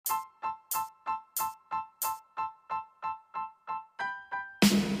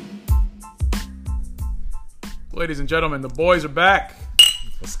Ladies and gentlemen, the boys are back.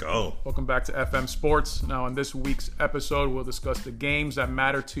 Let's go. Welcome back to FM Sports. Now, in this week's episode, we'll discuss the games that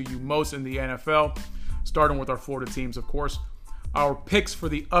matter to you most in the NFL, starting with our Florida teams, of course. Our picks for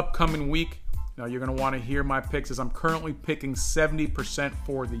the upcoming week. Now, you're going to want to hear my picks as I'm currently picking 70%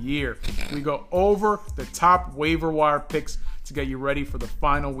 for the year. We go over the top waiver wire picks to get you ready for the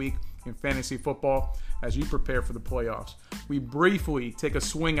final week in fantasy football as you prepare for the playoffs. We briefly take a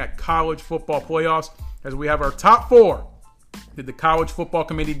swing at college football playoffs as we have our top four. Did the college football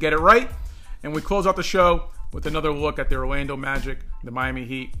committee get it right? And we close out the show with another look at the Orlando Magic, the Miami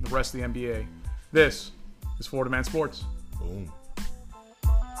Heat, and the rest of the NBA. This is Florida Man Sports. Boom.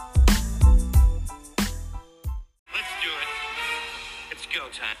 Let's do it. It's go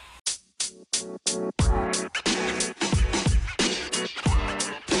time.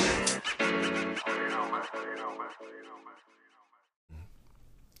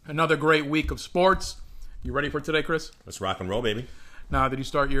 Another great week of sports. You ready for today, Chris? Let's rock and roll, baby. Now, did you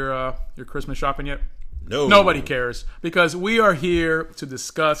start your Christmas shopping yet? No. Nobody cares because we are here to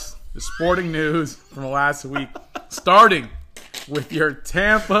discuss the sporting news from last week, starting with your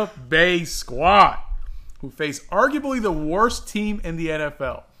Tampa Bay squad, who face arguably the worst team in the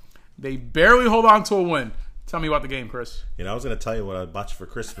NFL. They barely hold on to a win. Tell me about the game, Chris. You know, I was going to tell you what I bought you for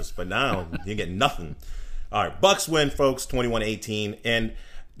Christmas, but now you get nothing. All right, Bucks win, folks, 21-18. And,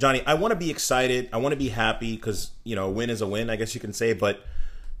 Johnny, I want to be excited. I want to be happy because, you know, a win is a win, I guess you can say. But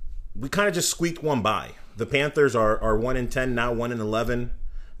we kind of just squeaked one by. The Panthers are 1-10, now 1-11.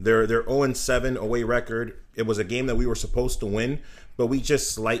 They're 0-7 away record. It was a game that we were supposed to win, but we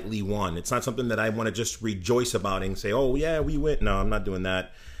just slightly won. It's not something that I want to just rejoice about and say, oh, yeah, we win. No, I'm not doing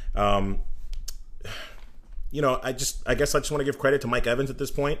that. You know, I guess I just want to give credit to Mike Evans at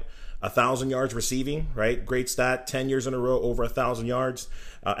this point. 1,000 yards receiving, right? Great stat. 10 years in a row, over 1,000 yards.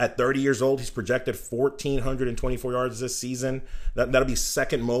 At 30 years old, he's projected 1,424 yards this season. That'll be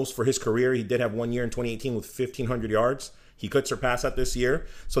second most for his career. He did have 1 year in 2018 with 1,500 yards. He could surpass that this year.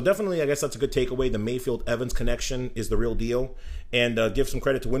 So definitely, I guess that's a good takeaway. The Mayfield-Evans connection is the real deal. And give some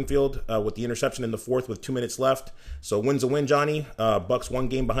credit to Winfield with the interception in the fourth with 2 minutes left. So win's a win, Johnny. Bucks 1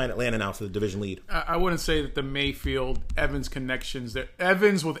 game behind Atlanta now for the division lead. I wouldn't say that the Mayfield-Evans connections, that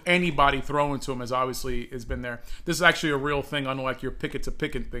Evans with anybody throwing to him has been there. This is actually a real thing, unlike your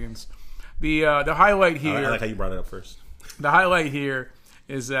Pickett-to-Pickett things. The highlight here... I like how you brought it up first. The highlight here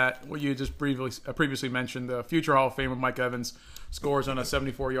is that what you just previously mentioned, the future Hall of Famer Mike Evans scores on a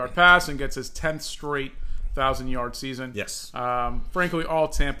 74-yard pass and gets his 10th straight 1,000-yard season. Yes. Frankly, all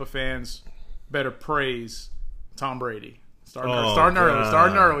Tampa fans better praise Tom Brady. Starting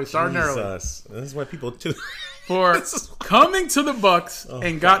early. This is what people do. For coming to the Bucks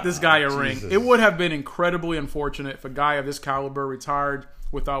and got this guy a ring. It would have been incredibly unfortunate if a guy of this caliber retired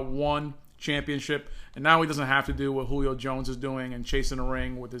without one championship. And now he doesn't have to do what Julio Jones is doing and chasing a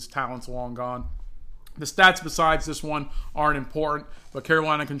ring with his talents long gone. The stats besides this one aren't important, but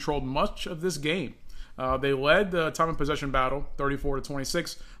Carolina controlled much of this game. They led the time of possession battle,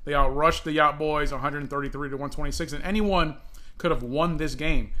 34-26. They outrushed the Yacht Boys, 133-126, and anyone could have won this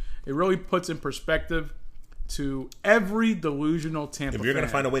game. It really puts in perspective to every delusional Tampa fan. If you're going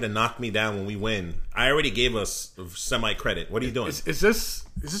to find a way to knock me down when we win, I already gave us semi-credit. What are you doing? Is this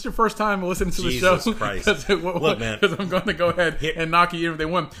your first time listening to the show? Jesus Christ. Look, man. Because I'm going to go ahead and knock you in if they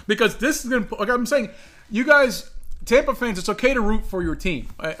win. Because this is going to, like I'm saying, you guys, Tampa fans, it's okay to root for your team,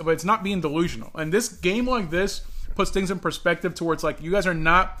 but it's not being delusional. And this game like this puts things in perspective to where it's like you guys are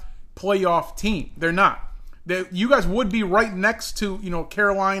not playoff team. They're not. You guys would be right next to,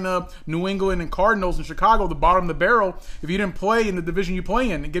 Carolina, New England, and Cardinals in Chicago, the bottom of the barrel, if you didn't play in the division you play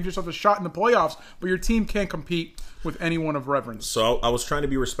in and give yourself a shot in the playoffs, but your team can't compete with anyone of reverence. So I was trying to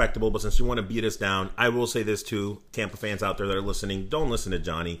be respectable, but since you want to beat us down, I will say this to Tampa fans out there that are listening. Don't listen to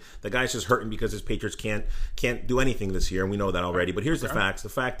Johnny. The guy's just hurting because his Patriots can't do anything this year, and we know that already. But here's the facts. The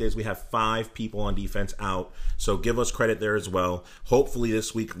fact is we have 5 people on defense out, so give us credit there as well. Hopefully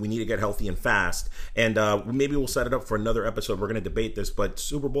this week we need to get healthy and fast, and maybe we'll set it up for another episode. We're going to debate this, but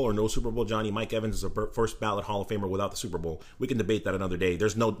Super Bowl or no Super Bowl, Johnny, Mike Evans is a first ballot Hall of Famer without the Super Bowl. We can debate that another day.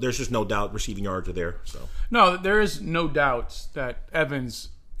 There's just no doubt receiving yards are there. So no, there is no doubt that Evans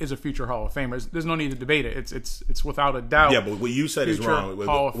is a future Hall of Famer. There's no need to debate it. It's without a doubt. Yeah, but what you said is wrong.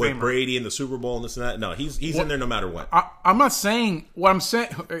 With Brady and the Super Bowl and this and that. No, he's in there no matter what. I'm not saying what I'm saying.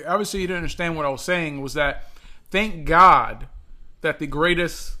 Obviously, you didn't understand what I was saying. Was that thank God that the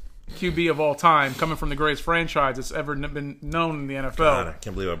greatest QB of all time, coming from the greatest franchise that's ever been known in the NFL. God, I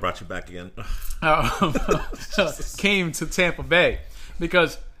can't believe I brought you back again. Came to Tampa Bay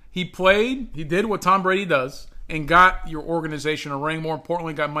because he did what Tom Brady does, and got your organization a ring. More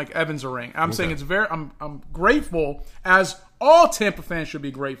importantly, got Mike Evans a ring. I'm saying it's I'm grateful, as all Tampa fans should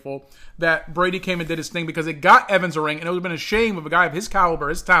be grateful, that Brady came and did his thing, because it got Evans a ring, and it would have been a shame of a guy of his caliber,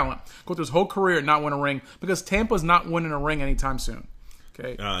 his talent, go through his whole career and not win a ring, because Tampa's not winning a ring anytime soon.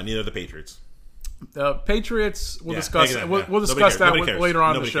 Okay. Neither are the Patriots. The Patriots, we'll discuss. Exactly, we'll discuss that later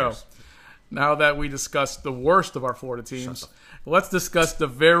on in the show. Cares. Now that we discussed the worst of our Florida teams, let's discuss the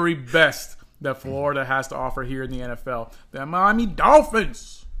very best that Florida has to offer here in the NFL. The Miami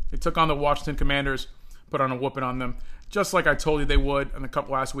Dolphins. They took on the Washington Commanders, put on a whooping on them, just like I told you they would in the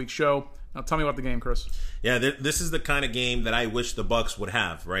last week's show. Now tell me about the game, Chris. Yeah, this is the kind of game that I wish the Bucs would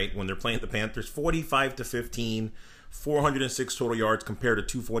have, right? When they're playing the Panthers, 45-15, 406 total yards compared to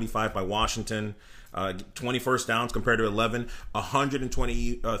 245 by Washington. 20 first downs compared to 11,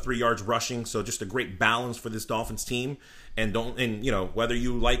 123 yards rushing. So just a great balance for this Dolphins team. And whether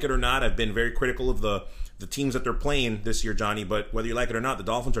you like it or not, I've been very critical of the teams that they're playing this year, Johnny. But whether you like it or not, the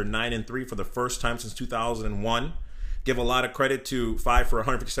Dolphins are 9-3 for the first time since 2001. Give a lot of credit to 5 for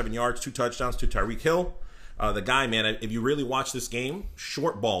 157 yards, 2 touchdowns to Tyreek Hill. The guy, man, if you really watch this game,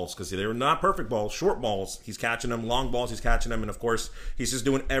 short balls, because they're not perfect balls, short balls, he's catching them, long balls, he's catching them, and of course, he's just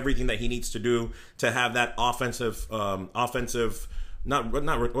doing everything that he needs to do to have that offensive player of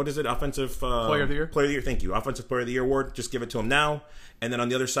the year? Player of the year, thank you. Offensive player of the year award, just give it to him now. And then on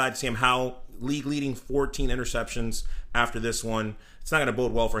the other side, Sam Howell, league leading 14 interceptions after this one. It's not going to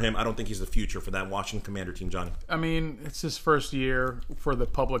bode well for him. I don't think he's the future for that Washington Commander team, Johnny. I mean, it's his first year for the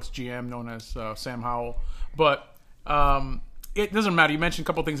Publix GM, known as Sam Howell. But it doesn't matter. You mentioned a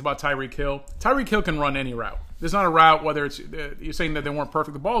couple things about Tyreek Hill. Tyreek Hill can run any route. There's not a route, whether it's you're saying that they weren't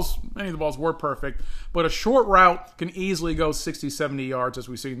perfect. Many of the balls were perfect. But a short route can easily go 60, 70 yards, as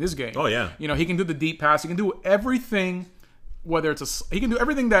we see in this game. Oh, yeah. He can do the deep pass. He can do everything, he can do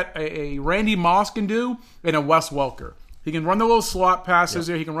everything that a Randy Moss can do and a Wes Welker. He can run the little slot passes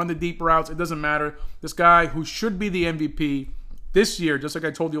there. He can run the deep routes. It doesn't matter. This guy, who should be the MVP this year, just like I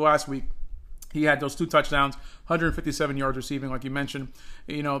told you last week, he had those 2 touchdowns, 157 yards receiving, like you mentioned.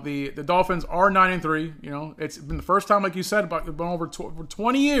 The Dolphins are 9-3. It's been the first time, like you said, about over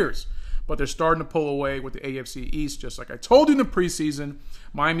 20 years. But they're starting to pull away with the AFC East, just like I told you in the preseason.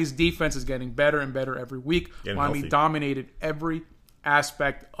 Miami's defense is getting better and better every week. Miami dominated every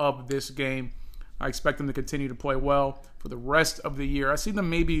aspect of this game. I expect them to continue to play well for the rest of the year. I see them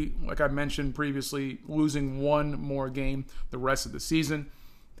maybe, like I mentioned previously, losing one more game the rest of the season.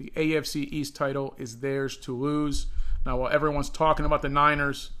 The AFC East title is theirs to lose. Now, while everyone's talking about the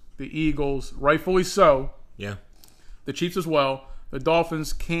Niners, the Eagles, rightfully so, the Chiefs as well, the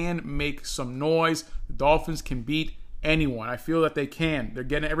Dolphins can make some noise. The Dolphins can beat anyone. I feel that they can. They're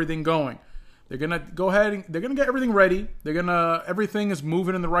getting everything going. They're gonna go ahead and they're gonna get everything ready. Everything is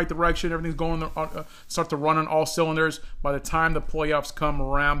moving in the right direction. Everything's going start to run on all cylinders. By the time the playoffs come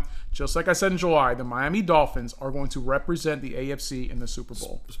around, just like I said in July, the Miami Dolphins are going to represent the AFC in the Super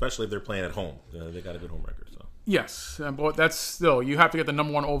Bowl. Especially if they're playing at home. They got a good home record. So yes, but that's still, you have to get the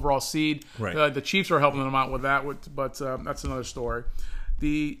number 1 overall seed. Right. The Chiefs are helping them out with that, but that's another story.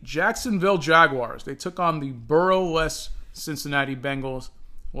 The Jacksonville Jaguars, they took on the Burrow-less Cincinnati Bengals.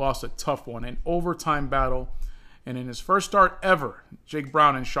 Lost a tough one, an overtime battle. And in his first start ever, Jake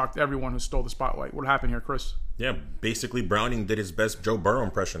Browning shocked everyone who stole the spotlight. What happened here, Chris? Yeah, basically Browning did his best Joe Burrow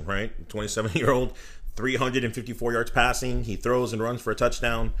impression, right? 27-year-old, 354 yards passing. He throws and runs for a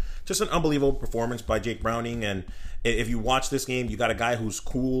touchdown. Just an unbelievable performance by Jake Browning. And if you watch this game, you got a guy who's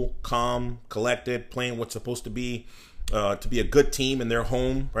cool, calm, collected, playing what's supposed to be a good team in their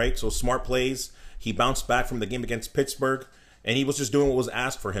home, right? So smart plays. He bounced back from the game against Pittsburgh. And he was just doing what was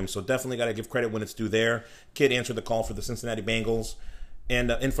asked for him. So definitely got to give credit when it's due there. Kid answered the call for the Cincinnati Bengals.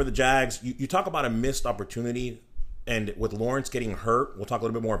 And for the Jags, you talk about a missed opportunity. And with Lawrence getting hurt, we'll talk a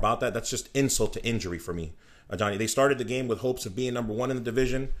little bit more about that. That's just insult to injury for me, Johnny. They started the game with hopes of being number 1 in the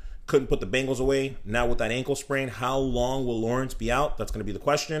division. Couldn't put the Bengals away. Now with that ankle sprain, how long will Lawrence be out? That's going to be the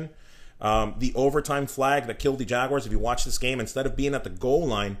question. The overtime flag that killed the Jaguars, if you watch this game, instead of being at the goal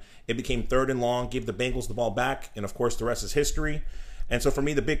line, it became 3rd and long, gave the Bengals the ball back, and of course the rest is history. And so for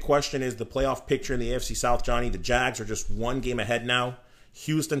me, the big question is the playoff picture in the AFC South, Johnny. The Jags are just 1 game ahead now.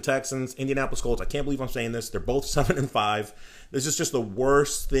 Houston Texans, Indianapolis Colts. I can't believe I'm saying this. They're both 7-5. This is just the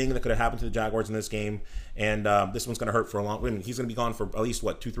worst thing that could have happened to the Jaguars in this game. And this one's going to hurt for a long time. He's going to be gone for at least,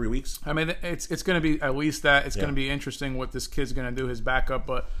 2-3 weeks? I mean, it's going to be at least that. It's going to be interesting what this kid's going to do, his backup.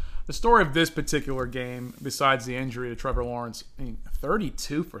 But the story of this particular game, besides the injury to Trevor Lawrence,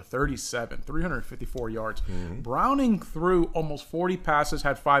 32 for 37, 354 yards. Mm-hmm. Browning threw almost 40 passes,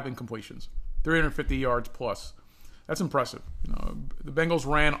 had 5 incompletions, 350 yards plus. That's impressive. The Bengals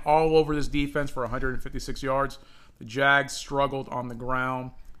ran all over this defense for 156 yards. The Jags struggled on the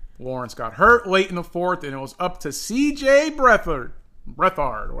ground. Lawrence got hurt late in the fourth, and it was up to C.J. Beathard,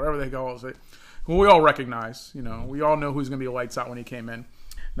 whatever they call it, who we all recognize. We all know who's going to be lights out when he came in.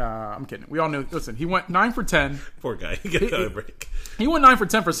 Nah, I'm kidding. We all knew. Listen, he went 9 for 10. Poor guy. Get another break. He went 9 for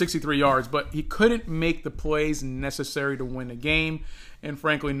 10 for 63 yards, but he couldn't make the plays necessary to win the game. And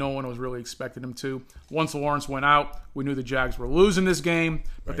frankly, no one was really expecting him to. Once Lawrence went out, we knew the Jags were losing this game,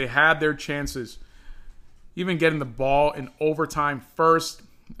 but they had their chances. Even getting the ball in overtime first,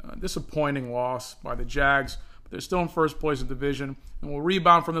 disappointing loss by the Jags. But they're still in first place in the division, and will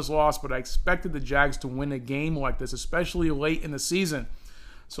rebound from this loss, but I expected the Jags to win a game like this, especially late in the season.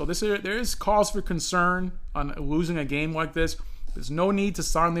 So there is cause for concern on losing a game like this. There's no need to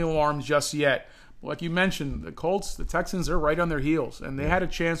sound the alarm just yet. But like you mentioned, the Colts, the Texans, they're right on their heels. And they had a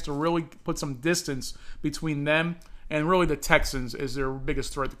chance to really put some distance between them and really the Texans is their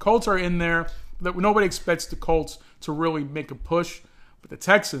biggest threat. The Colts are in there. Nobody expects the Colts to really make a push. But the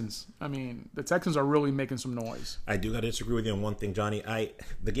Texans are really making some noise. I do got to disagree with you on one thing, Johnny.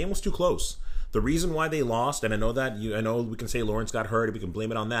 The game was too close. The reason why they lost, and I know we can say Lawrence got hurt, we can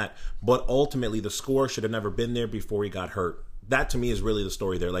blame it on that, but ultimately the score should have never been there before he got hurt. That to me is really the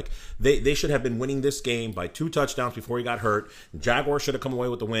story there. Like they should have been winning this game by 2 touchdowns before he got hurt. Jaguars should have come away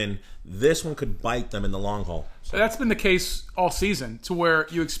with the win. This one could bite them in the long haul. So that's been the case all season, to where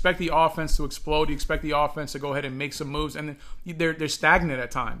you expect the offense to explode, you expect the offense to go ahead and make some moves, and they're stagnant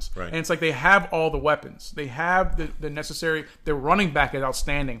at times. Right. And it's like they have all the weapons. They have the necessary. Their running back is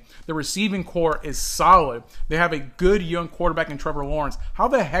outstanding. The receiving core is solid. They have a good young quarterback in Trevor Lawrence. How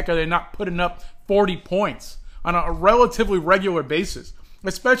the heck are they not putting up 40 points on a relatively regular basis,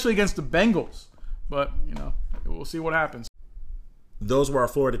 especially against the Bengals? But, we'll see what happens. Those were our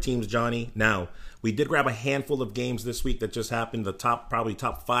Florida teams, Johnny. Now, we did grab a handful of games this week that just happened, probably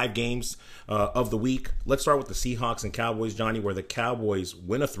top 5 games of the week. Let's start with the Seahawks and Cowboys, Johnny, where the Cowboys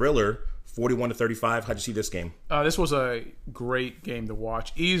win a thriller, 41-35. How'd you see this game? This was a great game to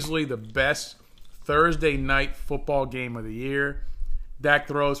watch. Easily the best Thursday night football game of the year. Dak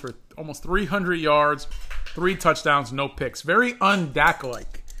throws for almost 300 yards, 3 touchdowns, no picks. Very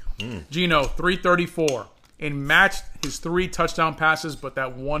un-Dak-like. Geno, 334, and matched his 3 touchdown passes, but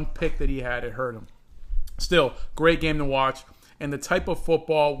that 1 pick that he had, it hurt him. Still, great game to watch, and the type of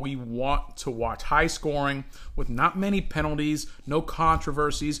football we want to watch. High scoring, with not many penalties, no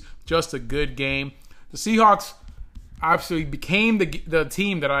controversies, just a good game. The Seahawks obviously became the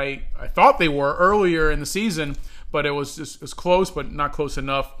team that I thought they were earlier in the season, but it was close, but not close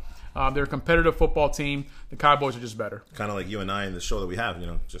enough. They're a competitive football team. The Cowboys are just better. Kind of like you and I in the show that we have,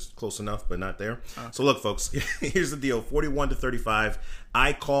 just close enough, but not there. So look, folks, here's the deal. 41-35.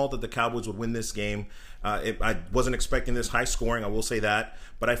 I called that the Cowboys would win this game. I wasn't expecting this high scoring, I will say that.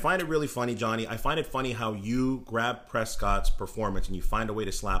 But I find it really funny, Johnny. I find it funny how you grab Prescott's performance and you find a way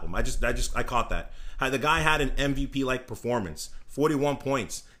to slap him. I caught that. The guy had an MVP-like performance. 41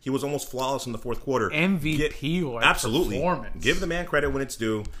 points. He was almost flawless in the fourth quarter. MVP-like performance. Give the man credit when it's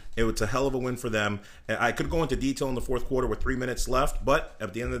due. It was a hell of a win for them. I could go into detail in the fourth quarter with 3 minutes left, but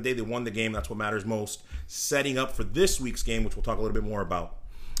at the end of the day, they won the game. That's what matters most. Setting up for this week's game, which we'll talk a little bit more about.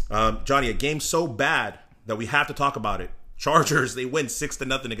 Johnny, a game so bad that we have to talk about it. Chargers, they win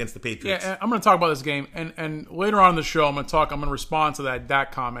 6-0 against the Patriots. Yeah, I'm going to talk about this game, and later on in the show, I'm going to respond to that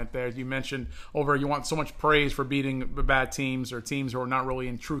Dak comment there. You mentioned you want so much praise for beating bad teams or teams who are not really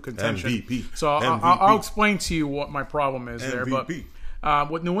in true contention. MVP. So I'll explain to you what my problem is there. MVP.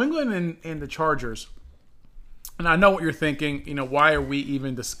 But with New England and the Chargers, and I know what you're thinking, why are we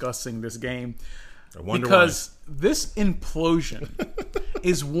even discussing this game? I wonder because why. This implosion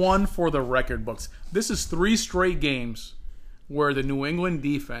is one for the record books. This is 3 straight games where the New England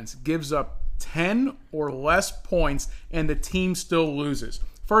defense gives up 10 or less points and the team still loses.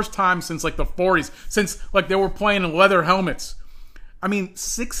 First time since the 40s, since they were playing in leather helmets.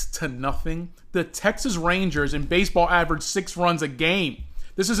 6-0. The Texas Rangers in baseball average 6 runs a game.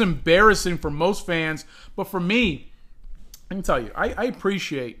 This is embarrassing for most fans, but for me, I can tell you, I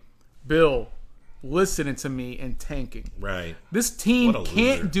appreciate Bill listening to me and tanking. Right. This team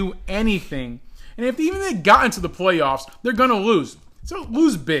can't do anything. And if even they got into the playoffs, they're going to lose. So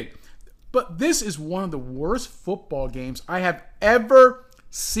lose big. But this is one of the worst football games I have ever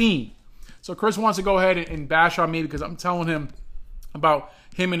seen. So Chris wants to go ahead and bash on me because I'm telling him about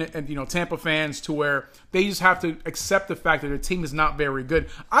him and Tampa fans to where they just have to accept the fact that their team is not very good.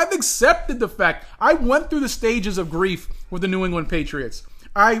 I've accepted the fact. I went through the stages of grief with the New England Patriots.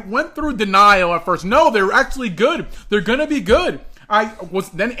 I went through denial at first. No, they're actually good. They're going to be good. I was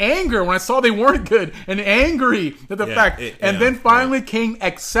then angry when I saw they weren't good and angry at the fact. Then finally came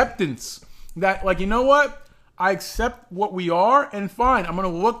acceptance that, like, you know what? I accept what we are, and fine. I'm going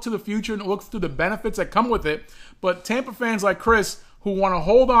to look to the future and look through the benefits that come with it. But Tampa fans like Chris who want to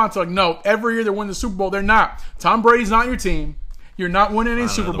hold on to, like, no, every year they're winning the Super Bowl. They're not. Tom Brady's not your team. You're not winning any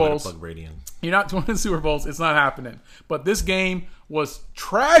Super Bowls. You're not winning Super Bowls. It's not happening. But this game was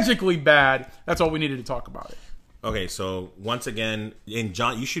tragically bad. That's all we needed to talk about it. Okay, so once again, and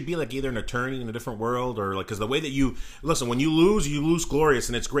John, you should be like either an attorney in a different world or like, because the way that you listen, when you lose glorious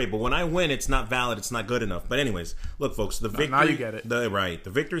and it's great, but when I win, it's not valid, it's not good enough. But anyways, look, folks, the victory. Now you get it. The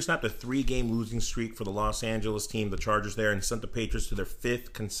victory snapped a 3-game losing streak for the Los Angeles team, the Chargers there, and sent the Patriots to their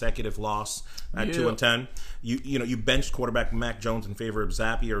 5th consecutive loss at 2-10. You benched quarterback Mac Jones in favor of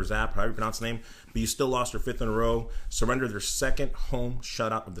Zappy or Zapp, however you pronounce the name, but you still lost your 5th in a row. Surrendered their 2nd home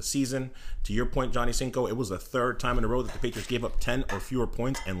shutout of the season. To your point, Johnny Cinco, it was the 3rd time in a row that the Patriots gave up 10 or fewer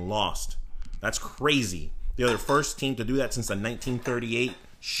points and lost. That's crazy. They're the first team to do that since the 1938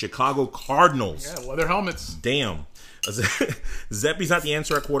 Chicago Cardinals. Yeah, leather helmets. Damn. Zeppi's not the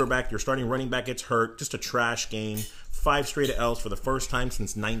answer at quarterback. Your starting running back gets hurt. Just a trash game. 5 straight L's for the first time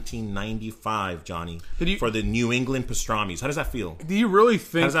since 1995, Johnny. For the New England Pastrami's. How does that feel? Do you really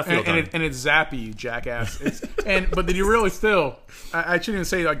think? How does that feel, Johnny? And it's Zappy, you jackass. But did you really still? I shouldn't even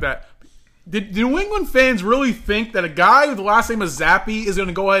say it like that. Did New England fans really think that a guy with the last name of Zappy is going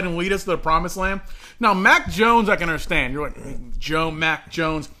to go ahead and lead us to the promised land? Now, Mac Jones, I can understand. You're like, Mac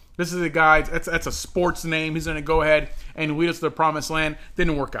Jones. This is a guy, that's a sports name. He's going to go ahead and lead us to the promised land.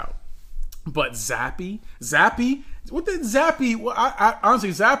 Didn't work out. But Zappy? What did Zappy? Well, I honestly,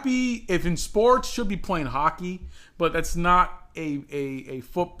 Zappy, if in sports, should be playing hockey. But that's not a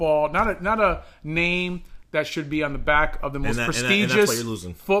football, not a name that should be on the back of the most prestigious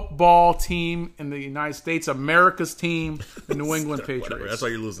football team in the United States, America's team, the New England Patriots. That's why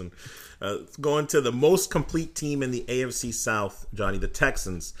you're losing. Going to the most complete team in the AFC South, Johnny, the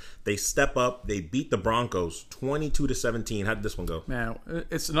Texans. They step up. They beat the Broncos 22-17. How did this one go? Man,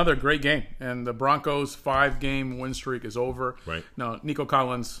 it's another great game. And the Broncos' 5-game win streak is over. Right. Now, Nico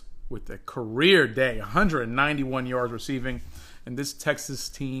Collins with a career day, 191 yards receiving. And this Texas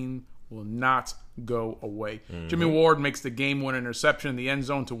team will not go away. Mm-hmm. Jimmy Ward makes the game-winning interception in the end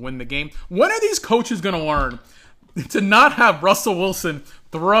zone to win the game. When are these coaches going to learn to not have Russell Wilson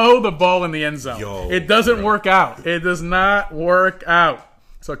throw the ball in the end zone? It doesn't work out. It does not work out.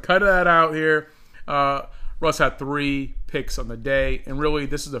 So cut that out here. Russ had 3 picks on the day, and really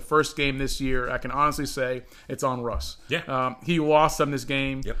this is the first game this year I can honestly say it's on Russ. Yeah. He lost on this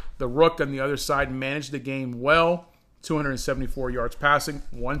game. Yep. The Rook on the other side managed the game well. 274 yards passing,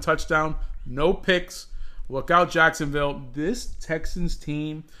 1 touchdown, no picks. Look out, Jacksonville. This Texans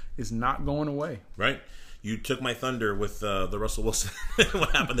team is not going away. Right. You took my thunder with the Russell Wilson.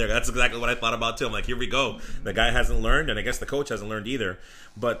 What happened there? That's exactly what I thought about too. I'm like, here we go. The guy hasn't learned, and I guess the coach hasn't learned either.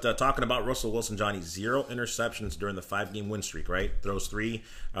 But talking about Russell Wilson, Johnny, 0 interceptions during the 5-game win streak, right? Throws 3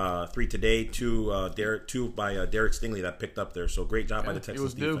 today, 2 by Derek Stingley that picked up there. So great job by the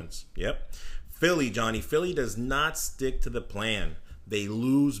Texans defense. Yep. Philly, Johnny. Philly does not stick to the plan. They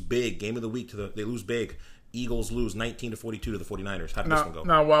lose big. Game of the week. They lose big. Eagles lose 19-42 to the 49ers. How did this one go?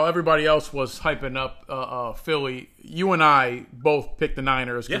 Now, while everybody else was hyping up Philly, you and I both picked the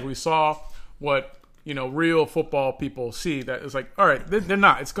Niners because we saw what real football people see. That it's like, all right, they're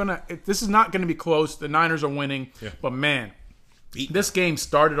not. This is not going to be close. The Niners are winning, but man, this game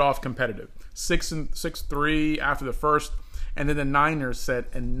started off competitive, 6-3 after the first. And then the Niners said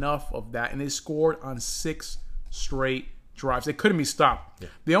enough of that, and they scored on 6 straight drives. They couldn't be stopped. Yeah.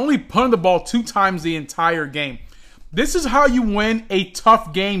 They only punted the ball 2 times the entire game. This is how you win a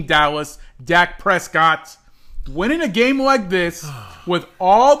tough game, Dallas. Dak Prescott. Winning a game like this with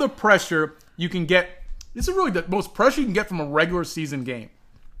all the pressure you can get. This is really the most pressure you can get from a regular season game.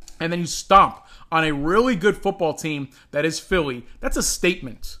 And then you stomp on a really good football team that is Philly. That's a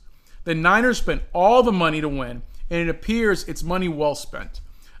statement. The Niners spent all the money to win, and it appears it's money well spent.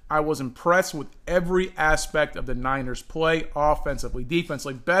 I was impressed with every aspect of the Niners' play, offensively,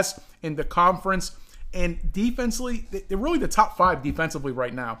 defensively, best in the conference. And defensively, they're really the top 5 defensively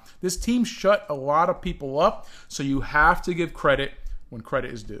right now. This team shut a lot of people up, so you have to give credit when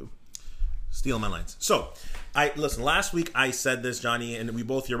credit is due. Stealing my lines. So, listen, last week I said this, Johnny, and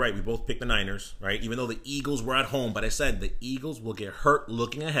you're right. We both picked the Niners, right? Even though the Eagles were at home, but I said the Eagles will get hurt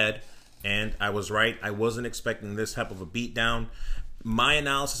looking ahead. And I was right. I wasn't expecting this type of a beatdown. My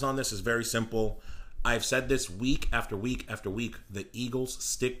analysis on this is very simple. I've said this week after week after week. The Eagles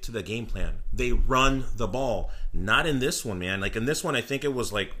stick to the game plan. They run the ball. Not in this one, man. Like in this one, I think it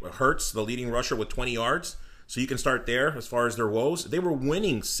was like Hurts, the leading rusher with 20 yards. So you can start there as far as their woes. They were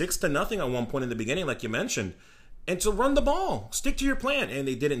winning 6-0 at one point in the beginning, like you mentioned. And to run the ball, stick to your plan, and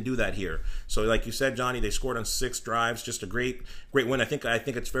they didn't do that here. So, like you said, Johnny, they scored on 6 drives, just a great win. I think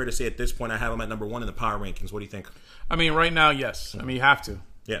it's fair to say at this point I have them at number 1 in the power rankings. What do you think? I mean, right now, yes. I mean, you have to.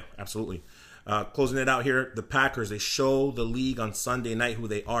 Yeah, absolutely. Closing it out here, the Packers, they show the league on Sunday night who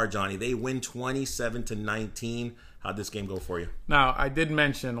they are, Johnny. They win 27-19. How'd this game go for you? Now, I did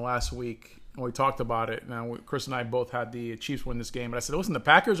mention last week when we talked about it. Now, Chris and I both had the Chiefs win this game, but I said, listen, the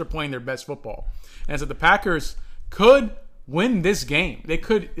Packers are playing their best football, and I said the Packers could win this game. They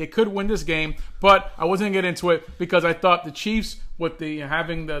could win this game, but I wasn't gonna get into it because I thought the Chiefs, with the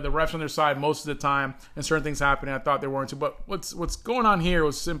having the refs on their side most of the time and certain things happening, I thought they weren't to. But what's going on here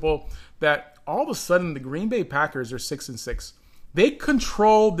was simple, that all of a sudden the Green Bay Packers are 6-6. They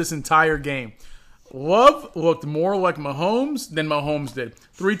controlled this entire game. Love looked more like Mahomes than Mahomes did.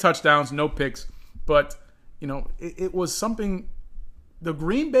 3 touchdowns, no picks, but it was something. The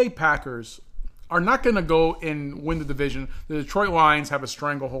Green Bay Packers are not going to go and win the division. The Detroit Lions have a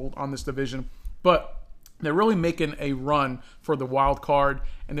stranglehold on this division, but they're really making a run for the wild card,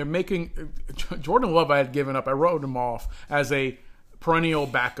 and they're making Jordan Love. I had given up. I wrote him off as a perennial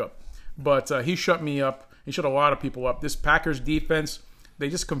backup, but he shut me up. He shut a lot of people up. This Packers defense, they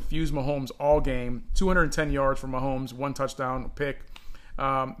just confused Mahomes all game. 210 yards for Mahomes, 1 touchdown, pick.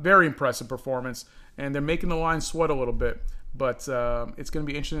 Very impressive performance, and they're making the line sweat a little bit. But it's going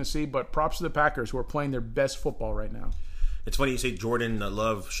to be interesting to see. But props to the Packers, who are playing their best football right now. It's funny you say Jordan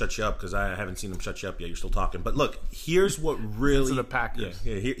Love shut you up, because I haven't seen him shut you up yet. You're still talking. But look, here's what really... To the Packers.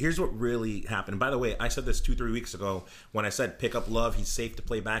 Yeah, here's what really happened. And by the way, I said this 2-3 weeks ago when I said pick up Love. He's safe to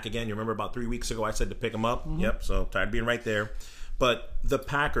play back again. You remember about 3 weeks ago I said to pick him up? Mm-hmm. Yep, so tired of being right there. But the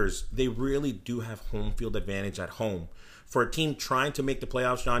Packers, they really do have home field advantage at home. For a team trying to make the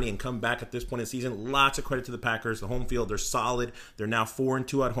playoffs, Johnny, and come back at this point in the season, lots of credit to the Packers. The home field, they're solid. They're now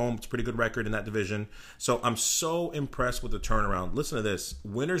 4-2 at home. It's a pretty good record in that division. So I'm so impressed with the turnaround. Listen to this.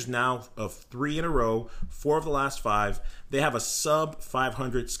 Winners now of 3 in a row, 4 of the last 5. They have a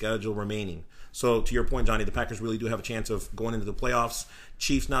sub-500 schedule remaining. So to your point, Johnny, the Packers really do have a chance of going into the playoffs.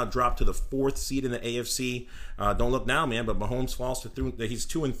 Chiefs now drop to the 4th seed in the AFC. Don't look now, man, but Mahomes falls to through. He's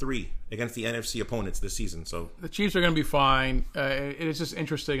 2-3 against the NFC opponents this season. So the Chiefs are going to be fine. It is just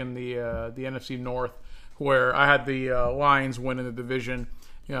interesting in the NFC North, where I had the Lions winning the division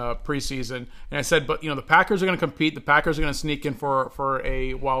preseason, and I said, but the Packers are going to compete. The Packers are going to sneak in for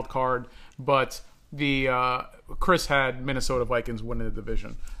a wild card, but Chris had Minnesota Vikings winning the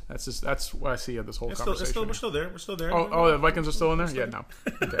division. That's what I see of this whole conversation. We're still there. We're still there. Oh, the Vikings are still in there? Yeah, no.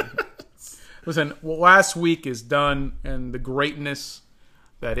 Okay. Listen, last week is done, and the greatness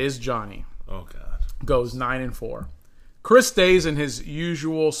that is Johnny goes 9-4. Chris stays in his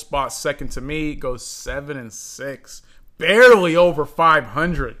usual spot, second to me, goes 7-6, barely over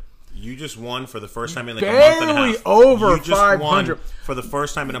 500. You just won for the first time in like a month and a half. Barely over 500. 500 for the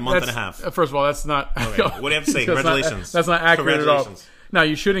first time in a month and a half. First of all, that's not... Okay. What do you have to say? Congratulations. That's not accurate at all. Now,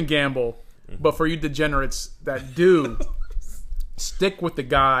 you shouldn't gamble, but for you degenerates that do, stick with the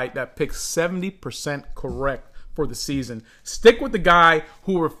guy that picks 70% correct for the season. Stick with the guy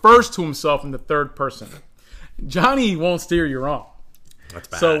who refers to himself in the third person. Johnny won't steer you wrong. That's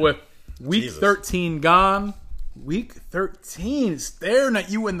bad. So with week 13 gone, week 13 is staring at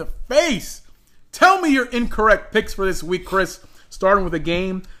you in the face. Tell me your incorrect picks for this week, Chris, starting with a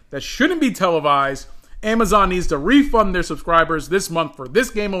game that shouldn't be televised. Amazon needs to refund their subscribers this month for this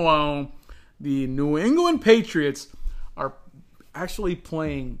game alone. The New England Patriots are actually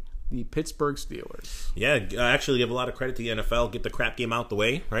playing the Pittsburgh Steelers. Yeah, actually give a lot of credit to the NFL. Get the crap game out the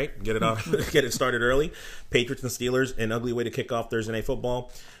way, right? Get it off, get it started early. Patriots and Steelers, an ugly way to kick off Thursday Night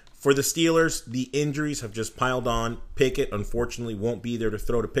Football. For the Steelers, the injuries have just piled on. Pickett, unfortunately, won't be there to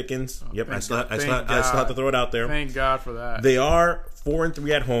throw to Pickens. I still have to throw it out there. Thank God for that. They are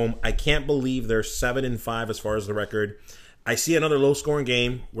 4-3 at home. I can't believe they're 7-5 as far as the record. I see another low-scoring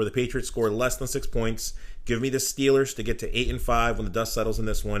game where the Patriots score less than 6 points. Give me the Steelers to get to 8-5 when the dust settles in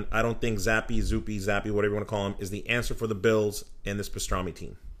this one. I don't think Zappy, whatever you want to call him, is the answer for the Bills and this pastrami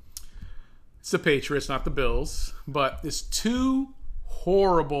team. It's the Patriots, not the Bills. But it's 2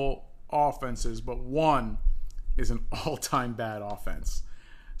 horrible offenses, but one is an all-time bad offense.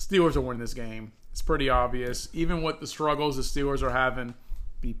 Steelers are winning this game. It's pretty obvious. Even with the struggles the Steelers are having,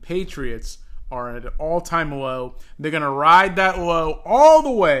 the Patriots are at an all-time low. They're going to ride that low all the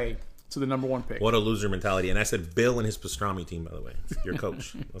way to the number 1 pick. What a loser mentality. And I said Bill and his pastrami team, by the way. Your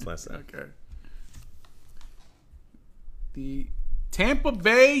coach. That's what I said. Okay. The Tampa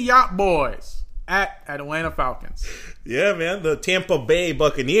Bay Yacht Boys at Atlanta Falcons. Yeah, man. The Tampa Bay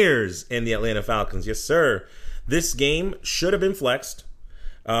Buccaneers and the Atlanta Falcons. Yes, sir. This game should have been flexed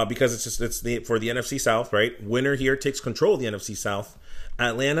because it's for the NFC South, right? Winner here takes control of the NFC South.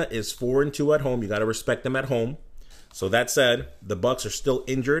 Atlanta is 4-2 at home. You got to respect them at home. So that said, the Bucs are still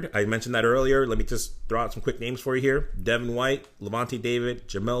injured. I mentioned that earlier. Let me just throw out some quick names for you here. Devin White, Levante David,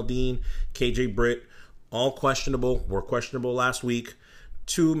 Jamel Dean, KJ Britt, all questionable. Were questionable last week.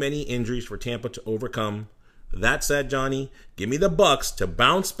 Too many injuries for Tampa to overcome. That said, Johnny, give me the Bucs to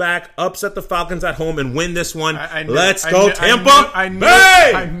bounce back, upset the Falcons at home, and win this one. Let's go, Tampa! I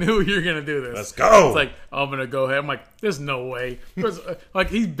knew you were going to do this. Let's go. It's like, I'm going to go ahead. I'm like, there's no way. Like,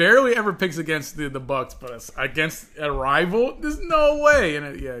 he barely ever picks against the Bucs, but against a rival, there's no way.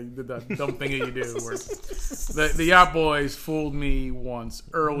 And you did that dumb thing that you do. Where the Yacht Boys fooled me once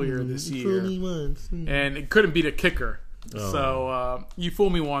earlier this year. Fooled me once. And it couldn't beat a kicker. Oh. So, you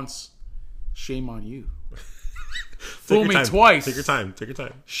fooled me once. Shame on you. Fool me twice. Take your time.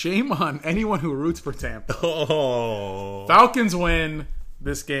 Shame on anyone who roots for Tampa. Oh. Falcons win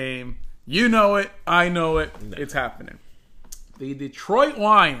this game. You know it. I know it. It's happening. The Detroit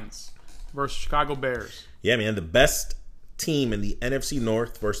Lions versus Chicago Bears. Yeah, man. The best team in the NFC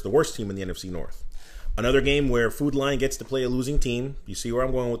North versus the worst team in the NFC North. Another game where Food Lion gets to play a losing team. You see where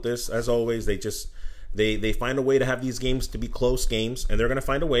I'm going with this. As always, they find a way to have these games to be close games, and they're going to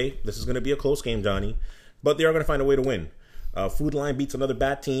find a way. This is going to be a close game, Johnny. But they are going to find a way to win. Food Lion beats another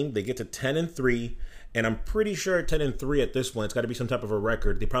bad team. They get to 10-3, and I'm pretty sure at 10-3 at this point, it's got to be some type of a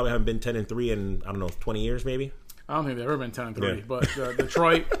record. They probably haven't been 10-3 in 20 years, maybe. I don't think they've ever been 10-3. Yeah. But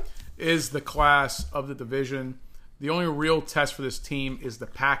Detroit is the class of the division. The only real test for this team is the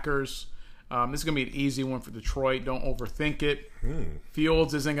Packers. This is going to be an easy one for Detroit. Don't overthink it.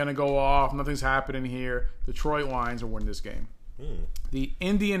 Fields isn't going to go off. Nothing's happening here. Detroit Lions will win this game. The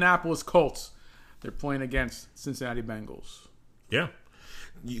Indianapolis Colts. They're playing against Cincinnati Bengals. Yeah.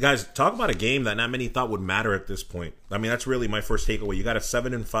 You guys, talk about a game that not many thought would matter at this point. I mean, that's really my first takeaway. You got a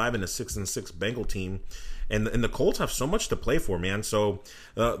 7-5 and a 6-6 Bengal team. And the Colts have so much to play for, man. So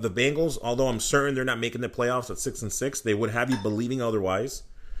the Bengals, although I'm certain they're not making the playoffs at 6-6, they would have you believing otherwise.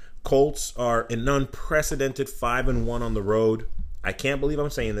 Colts are an unprecedented 5-1 on the road. I can't believe I'm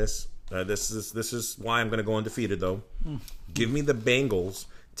saying this. This is why I'm going to go undefeated, though. Give me the Bengals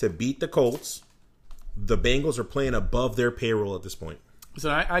to beat the Colts. The Bengals are playing above their payroll at this point. So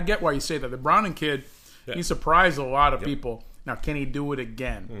I get why you say that. The Browning kid, he surprised a lot of people. Now, can he do it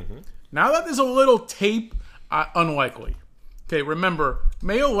again? Now that there's a little tape, unlikely. Okay, remember,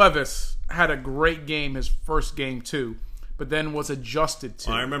 Mayo Levis had a great game, his first game too, but then was adjusted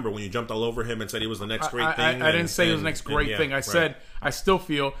to. I remember when you jumped all over him and said he was the next great thing. I didn't say he was the next great thing. I said I still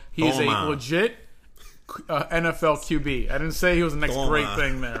feel he's a legit NFL QB. I didn't say he was the next great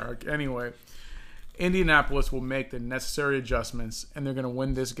thing there. Anyway. Indianapolis will make the necessary adjustments, and they're going to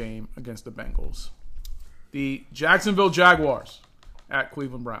win this game against the Bengals. The Jacksonville Jaguars at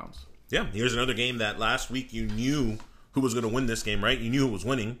Cleveland Browns. Yeah, here's another game that last week you knew who was going to win this game, right? You knew who was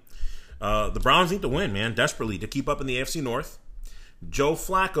winning. The Browns need to win, man, desperately, to keep up in the AFC North. Joe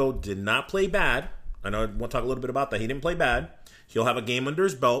Flacco did not play bad. I know I want to talk a little bit about that. He didn't play bad. He'll have a game under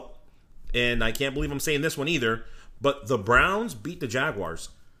his belt, and I can't believe I'm saying this one either, but the Browns beat the Jaguars.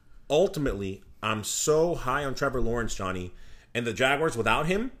 Ultimately, I'm so high on Trevor Lawrence, Johnny, and the Jaguars without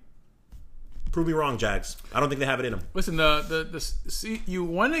him. Prove me wrong, Jags. I don't think they have it in them. Listen, you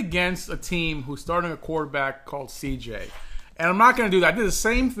went against a team who's starting a quarterback called CJ, and I'm not going to do that. I did the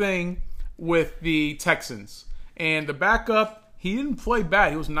same thing with the Texans, and the backup, he didn't play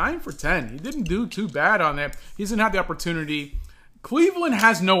bad. He was 9 for 10. He didn't do too bad on that. He doesn't have the opportunity. Cleveland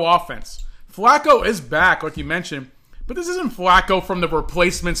has no offense. Flacco is back, like you mentioned. But this isn't Flacco from the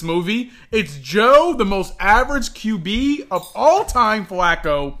Replacements movie. It's Joe, the most average QB of all time,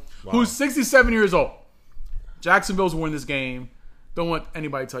 Flacco, who's 67 years old. Jacksonville's winning this game. Don't let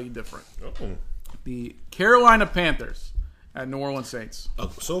anybody tell you different. The Carolina Panthers at New Orleans Saints.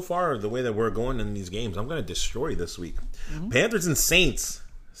 So far, the way that we're going in these games, I'm going to destroy this week. Panthers and Saints.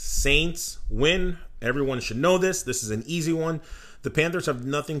 Saints win. Everyone should know this. This is an easy one. The Panthers have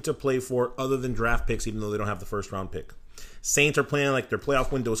nothing to play for other than draft picks, even though they don't have the first-round pick. Saints are playing like their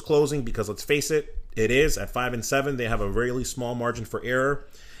playoff window is closing because, let's face it, it is. At 5-7, they have a really small margin for error.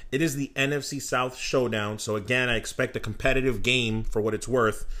 It is the NFC South showdown, so again, I expect a competitive game for what it's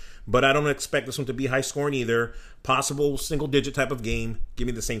worth, but I don't expect this one to be high-scoring either. Possible single-digit type of game. Give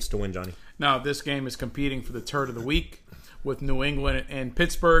me the Saints to win, Johnny. Now, this game is competing for the turd of the week with New England and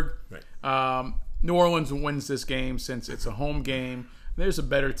Pittsburgh. Right. New Orleans wins this game since it's a home game. There's a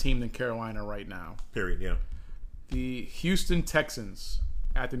better team than Carolina right now. Period, yeah. The Houston Texans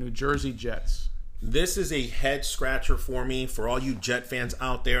at the New Jersey Jets. This is a head scratcher for me, for all you Jet fans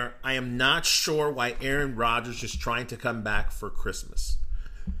out there. I am not sure why Aaron Rodgers is trying to come back for Christmas.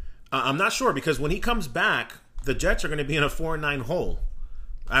 I'm not sure, because when he comes back, the Jets are going to be in a 4-9 hole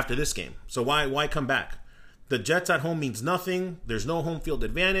after this game. So why come back? The Jets at home means nothing. There's no home field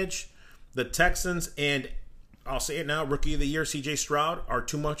advantage. The Texans, and I'll say it now, Rookie of the Year, C.J. Stroud, are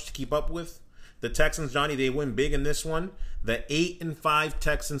too much to keep up with. The Texans, Johnny, they win big in this one. The 8-5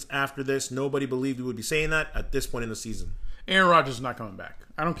 Texans after this, nobody believed we would be saying that at this point in the season. Aaron Rodgers is not coming back.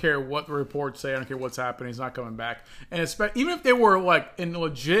 I don't care what the reports say. I don't care what's happening. He's not coming back. And even if they were like in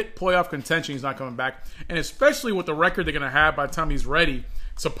legit playoff contention, he's not coming back. And especially with the record they're going to have by the time he's ready,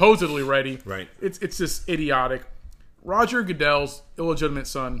 supposedly ready. Right. It's just idiotic. Roger Goodell's illegitimate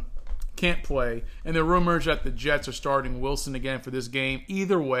son can't play. And the rumors that the Jets are starting Wilson again for this game.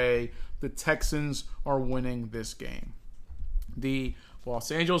 Either way, the Texans are winning this game. The Los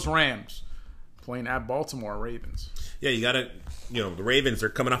Angeles Rams playing at Baltimore Ravens. Yeah, you got to, the Ravens are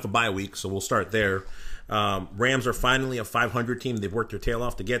coming off a bye week, so we'll start there. Rams are finally a 500 team. They've worked their tail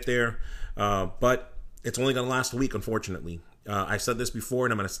off to get there, but it's only going to last a week, unfortunately. I said this before,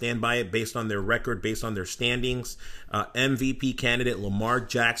 and I'm going to stand by it based on their record, based on their standings. MVP candidate Lamar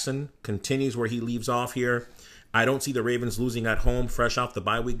Jackson continues where he leaves off here. I don't see the Ravens losing at home, fresh off the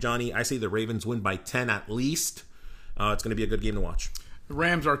bye week, Johnny. I see the Ravens win by 10 at least. It's going to be a good game to watch. The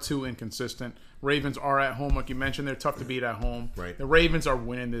Rams are too inconsistent. Ravens are at home, like you mentioned. They're tough to beat at home. Right. The Ravens are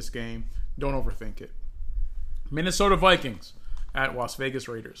winning this game. Don't overthink it. Minnesota Vikings at Las Vegas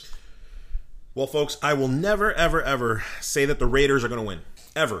Raiders. Well, folks, I will never, ever, ever say that the Raiders are going to win.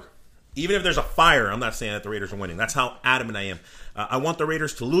 Ever. Even if there's a fire, I'm not saying that the Raiders are winning. That's how adamant I am. I want the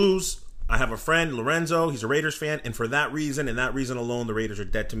Raiders to lose. I have a friend, Lorenzo. He's a Raiders fan. And for that reason, and that reason alone, the Raiders are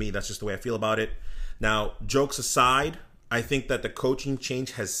dead to me. That's just the way I feel about it. Now, jokes aside, I think that the coaching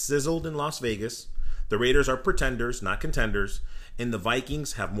change has sizzled in Las Vegas. The Raiders are pretenders, not contenders. And the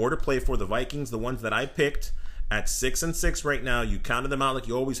Vikings have more to play for. The Vikings, the ones that I picked at 6-6 right now, you counted them out like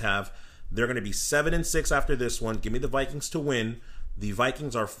you always have. They're going to be 7-6 after this one. Give me the Vikings to win. The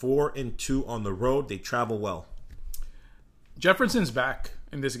Vikings are 4-2 on the road. They travel well. Jefferson's back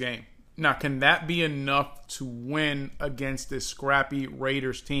in this game. Now, can that be enough to win against this scrappy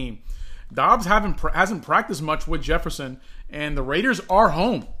Raiders team? Dobbs hasn't practiced much with Jefferson, and the Raiders are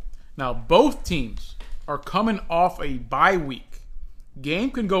home. Now, both teams are coming off a bye week.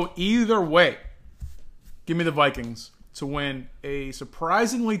 Game can go either way. Give me the Vikings to win a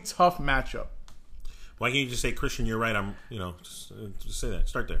surprisingly tough matchup. Why can't you just say, Christian, you're right? Just say that.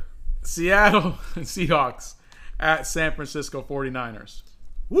 Start there. Seattle Seahawks at San Francisco 49ers.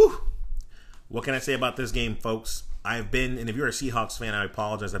 Woo! What can I say about this game, folks? I've been, and if you're a Seahawks fan, I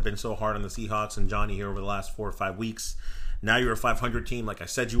apologize. I've been so hard on the Seahawks and Johnny here over the last 4 or 5 weeks. Now you're a 500 team like I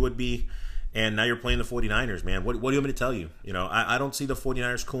said you would be, and now you're playing the 49ers, man. What do you want me to tell you? I don't see the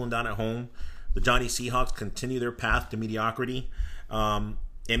 49ers cooling down at home. The Johnny Seahawks continue their path to mediocrity.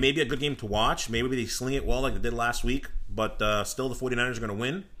 It may be a good game to watch. Maybe they sling it well like they did last week, but still the 49ers are going to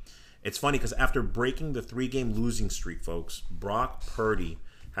win. It's funny because after breaking the 3-game losing streak, folks, Brock Purdy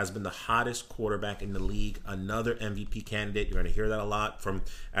has been the hottest quarterback in the league. Another MVP candidate. You're going to hear that a lot from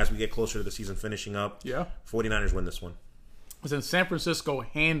as we get closer to the season finishing up. Yeah. 49ers win this one. Listen, San Francisco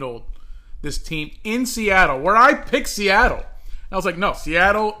handled this team in Seattle, where I picked Seattle. And I was like, no,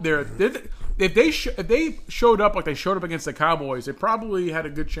 Seattle, if they showed up like they showed up against the Cowboys, they probably had a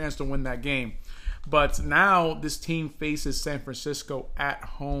good chance to win that game. But now this team faces San Francisco at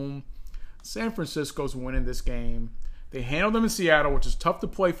home. San Francisco's winning this game. They handled them in Seattle, which is tough to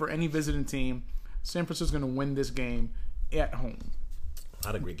play for any visiting team. San Francisco's going to win this game at home. A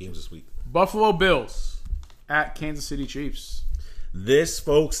lot of great games this week. Buffalo Bills at Kansas City Chiefs. This,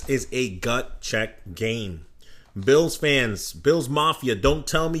 folks, is a gut check game. Bills fans, Bills Mafia, don't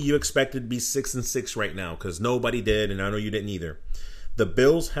tell me you expected to be 6-6 right now, because nobody did, and I know you didn't either. The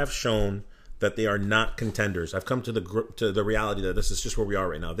Bills have shown that they are not contenders. I've come to the reality that this is just where we are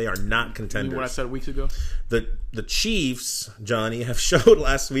right now. They are not contenders. What I said weeks ago? The Chiefs, Johnny, have showed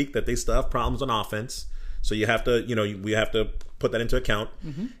last week that they still have problems on offense. So you have to, we have to put that into account.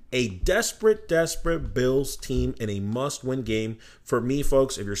 Mm-hmm. A desperate Bills team in a must-win game. For me,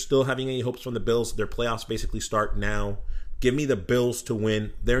 folks, if you're still having any hopes from the Bills, their playoffs basically start now. Give me the Bills to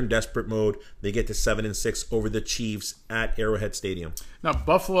win. They're in desperate mode. They get to 7-6 over the Chiefs at Arrowhead Stadium. Now,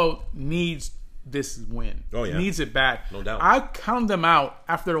 Buffalo needs this win. Oh, yeah. Needs it bad. No doubt. I counted them out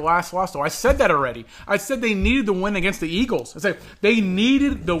after their last loss, though. I said that already. I said they needed the win against the Eagles. I said they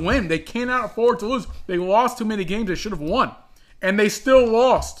needed the win. They cannot afford to lose. They lost too many games they should have won. And they still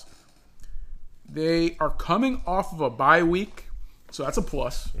lost. They are coming off of a bye week, so that's a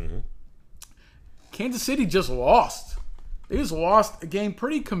plus. Mm-hmm. Kansas City just lost. They just lost a game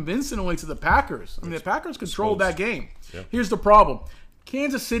pretty convincingly to the Packers. I mean, the Packers controlled that game. Yeah. Here's the problem.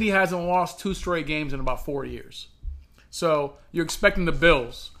 Kansas City hasn't lost 2 straight games in about 4 years. So you're expecting the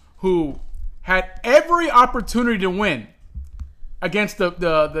Bills, who had every opportunity to win against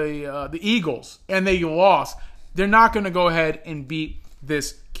the Eagles, and they lost. They're not going to go ahead and beat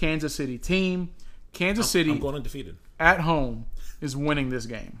this Kansas City team. Kansas City, I'm going undefeated. At home, is winning this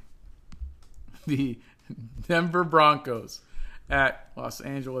game. The Denver Broncos at Los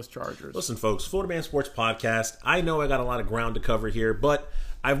Angeles Chargers. Listen, folks, Florida Man Sports Podcast. I know I got a lot of ground to cover here, but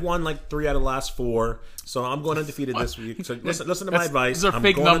I've won like 3 out of the last 4, so I'm going undefeated this week. So listen to my advice. These are I'm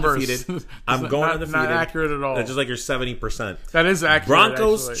fake going numbers. undefeated. I'm going undefeated. Not accurate at all. That's just like your 70%. That is accurate.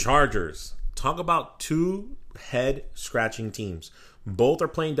 Broncos, actually. Chargers. Talk about 2 head-scratching teams. Both are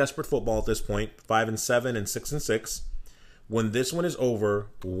playing desperate football at this point, 5-7 and 6-6. When this one is over,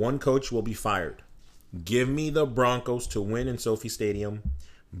 one coach will be fired. Give me the Broncos to win in Sophie Stadium,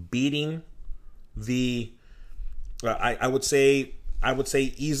 beating the. I would say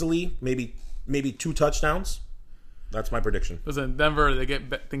easily, maybe 2 touchdowns. That's my prediction. Listen, Denver, they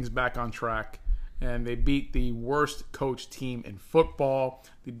get things back on track, and they beat the worst coach team in football.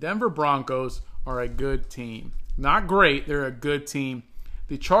 The Denver Broncos are a good team. Not great, they're a good team.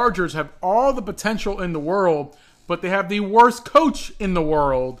 The Chargers have all the potential in the world, but they have the worst coach in the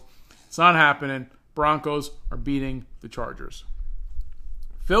world. It's not happening. Broncos are beating the Chargers.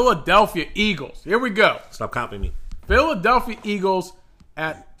 Philadelphia Eagles. Here we go. Stop copying me. Philadelphia Eagles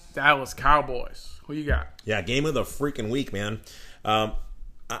at Dallas Cowboys. Who you got? Yeah, game of the freaking week, man. I'm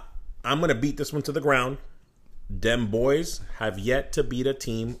going to beat this one to the ground. Dem boys have yet to beat a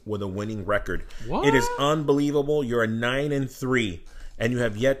team with a winning record. What? It is unbelievable. You're a 9-3, and you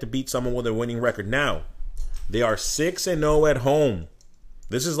have yet to beat someone with a winning record. Now, they are 6-0 at home.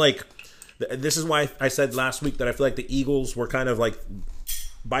 This is why I said last week that I feel like the Eagles were kind of like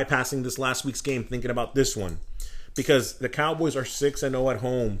bypassing this last week's game, thinking about this one. Because the Cowboys are 6-0 at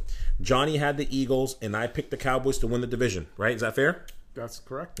home. Johnny had the Eagles, and I picked the Cowboys to win the division. Right? Is that fair? That's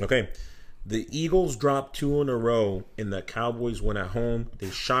correct. Okay. The Eagles dropped 2 in a row, and the Cowboys win at home. They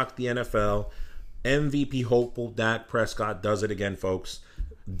shocked the NFL. MVP hopeful Dak Prescott does it again, folks.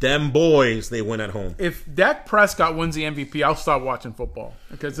 Them boys, they win at home. If Dak Prescott wins the MVP, I'll stop watching football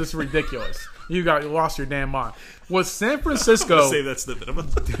because this is ridiculous. You lost your damn mind. What San Francisco Save that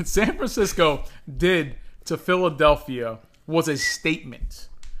snippet. San Francisco did to Philadelphia was a statement.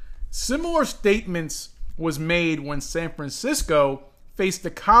 Similar statements was made when San Francisco faced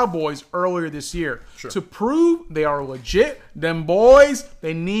the Cowboys earlier this year. Sure. To prove they are legit, them boys,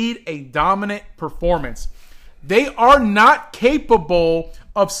 they need a dominant performance. They are not capable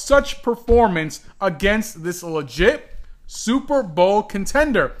of such performance against this legit Super Bowl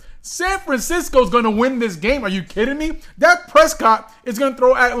contender. San Francisco's going to win this game. Are you kidding me? Dak Prescott is going to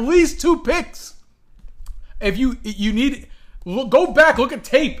throw at least 2 picks. If you need, go back, look at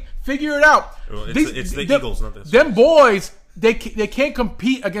tape, figure it out. Well, it's the Eagles, not this. Them boys, they can't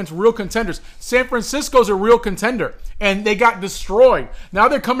compete against real contenders. San Francisco's a real contender, and they got destroyed. Now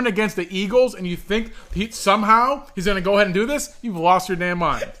they're coming against the Eagles, and you think somehow he's going to go ahead and do this? You've lost your damn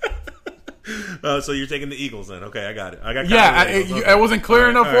mind. So you're taking the Eagles then? Okay, I got it. I wasn't clear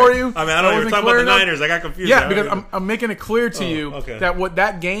enough for you. I mean, I know you were talking about the Niners. I got confused. Yeah, because I'm making it clear to you okay. that what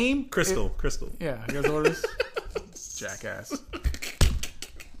that game... Crystal. Yeah, you guys know what it is? Jackass.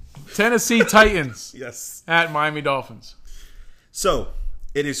 Tennessee Titans Yes. at Miami Dolphins. So,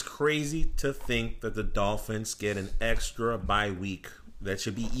 it is crazy to think that the Dolphins get an extra bye week. That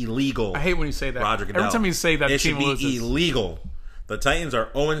should be illegal. I hate when you say that. Roger Goodell. Every time you say that, it team should be loses. illegal. The Titans are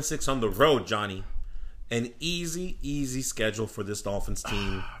 0-6 on the road, Johnny. An easy schedule for this Dolphins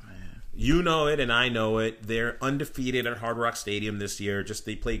team. Oh, man. You know it, and I know it. They're undefeated at Hard Rock Stadium this year.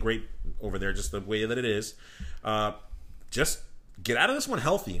 They play great over there, just the way that it is. Just get out of this one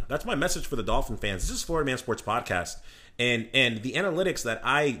healthy. That's my message for the Dolphin fans. This is Florida Man Sports Podcast. And the analytics that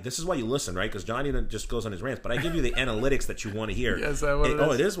this is why you listen, right? Because Johnny just goes on his rants, but I give you the analytics that you want to hear. Yes, it is.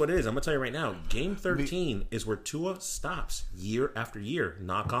 Oh, it is what it is. I'm going to tell you right now. Game 13 is where Tua stops year after year.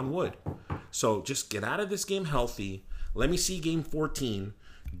 Knock on wood. So just get out of this game healthy. Let me see game 14.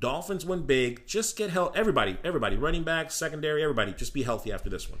 Dolphins win big. Just get healthy. Everybody, running back, secondary, everybody, just be healthy after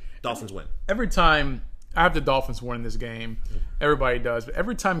this one. Dolphins win. Every time I have the Dolphins winning this game, everybody does. But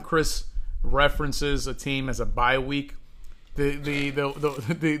every time Chris references a team as a bye week,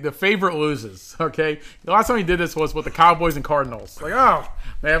 the favorite loses. Okay, the last time he did this was with the Cowboys and Cardinals. Like, oh,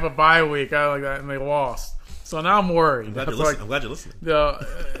 they have a bye week. I like that, and they lost. So now I'm worried. I'm glad you're listening.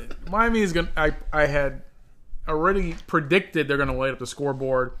 Miami is gonna. I had already predicted they're gonna light up the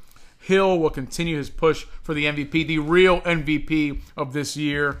scoreboard. Hill will continue his push for the MVP, the real MVP of this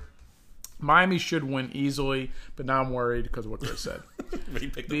year. Miami should win easily, but now I'm worried because of what Chris said.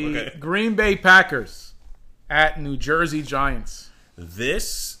 The Green Bay Packers at New Jersey Giants.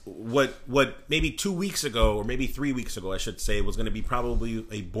 This, what maybe 2 weeks ago, or maybe 3 weeks ago, I should say, was going to be probably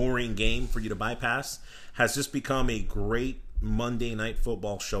a boring game for you to bypass, has just become a great Monday Night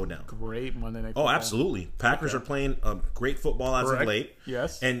Football showdown. Great Monday Night Football. Oh, absolutely. Packers are playing great football as of late.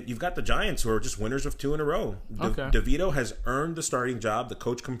 Yes. And you've got the Giants, who are just winners of 2 in a row. DeVito has earned the starting job. The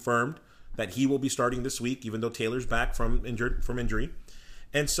coach confirmed that he will be starting this week, even though Taylor's back from injury.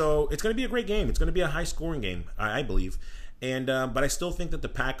 And so it's going to be a great game. It's going to be a high-scoring game, I believe. And but I still think that the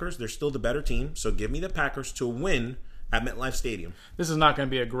Packers, they're still the better team. So give me the Packers to win at MetLife Stadium. This is not going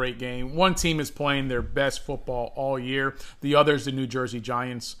to be a great game. One team is playing their best football all year. The other is the New Jersey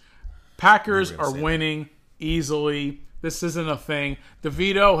Giants. Packers are winning easily. This isn't a thing.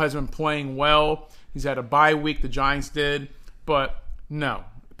 DeVito has been playing well. He's had a bye week. The Giants did. But no.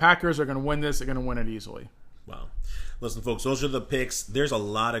 Packers are going to win this. They're going to win it easily. Wow. Listen, folks, those are the picks. There's a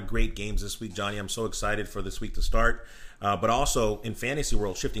lot of great games this week, Johnny. I'm so excited for this week to start. But also in fantasy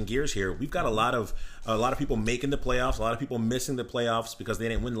world, shifting gears here, we've got a lot of people making the playoffs, a lot of people missing the playoffs because they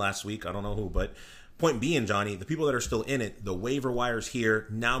didn't win last week. I don't know who, but point being, Johnny, the people that are still in it, the waiver wire's here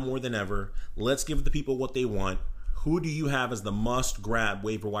now more than ever. Let's give the people what they want. Who do you have as the must-grab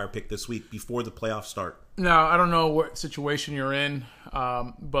waiver wire pick this week before the playoffs start? Now, I don't know what situation you're in,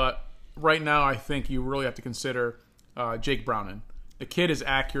 but right now I think you really have to consider Jake Browning. The kid is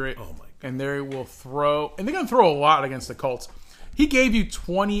accurate, and they will throw, and they're going to throw a lot against the Colts. He gave you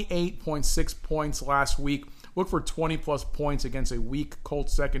 28.6 points last week. Look for 20-plus points against a weak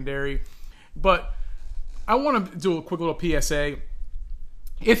Colts secondary. But I want to do a quick little PSA.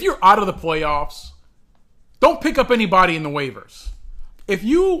 If you're out of the playoffs, don't pick up anybody in the waivers. If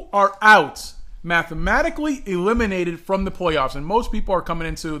you are out, mathematically eliminated from the playoffs, and most people are coming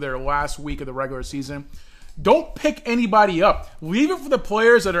into their last week of the regular season, don't pick anybody up. Leave it for the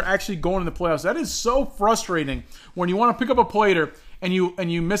players that are actually going to the playoffs. That is so frustrating when you want to pick up a player and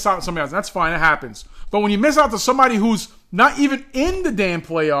you miss out on somebody else. That's fine. It happens. But when you miss out to somebody who's not even in the damn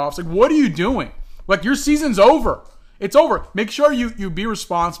playoffs, like, what are you doing? Like, your season's over. It's over. Make sure you be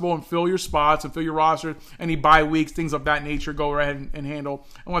responsible and fill your spots and fill your roster. Any bye weeks, things of that nature, go ahead and handle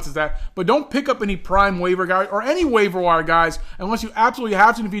unless it's that. But don't pick up any prime waiver guys or any waiver wire guys unless you absolutely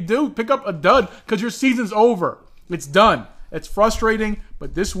have to. And if you do, pick up a dud because your season's over. It's done. It's frustrating.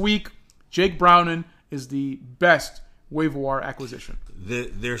 But this week, Jake Browning is the best waiver wire acquisition.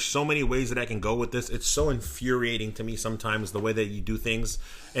 There's so many ways that I can go with this. It's so infuriating to me sometimes the way that you do things.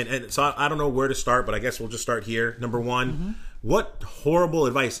 And so I don't know where to start, but I guess we'll just start here. Number one, what horrible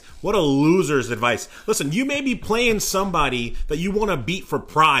advice. What a loser's advice. Listen, you may be playing somebody that you want to beat for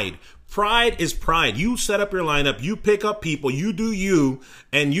pride. Pride is pride. You set up your lineup, you pick up people, you do you,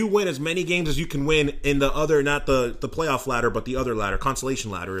 and you win as many games as you can win in the other, not the playoff ladder, but the other ladder,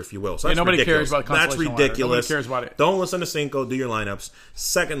 consolation ladder, if you will. So that's nobody ridiculous. cares about consolation That's ridiculous. Ladder. Nobody cares about it. Don't listen to Cinco. Do your lineups.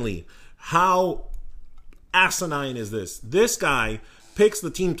 Secondly, how asinine is this? This guy picks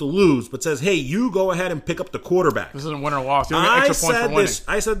the team to lose, but says, hey, you go ahead and pick up the quarterback. This isn't win or loss. You don't get extra points for winning.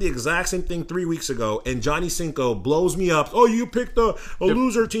 I said the exact same thing 3 weeks ago, and Johnny Cinco blows me up. Oh, you picked a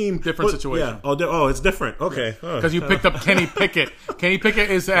loser team. Different situation. Yeah. it's different. Okay. Because you picked up Kenny Pickett. Kenny Pickett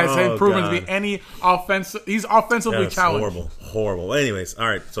has proven to be any offense. He's offensively challenged. Horrible. Anyways, all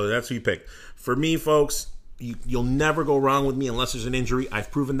right, so that's who you picked. For me, folks, you'll never go wrong with me unless there's an injury. I've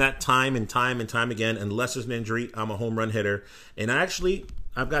proven that time and time and time again. Unless there's an injury, I'm a home run hitter. And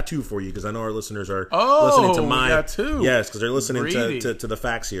I've got two for you because I know our listeners are listening to my... Oh, got two. Yes, because they're listening to the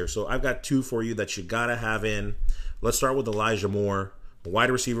facts here. So I've got two for you that you got to have in. Let's start with Elijah Moore, a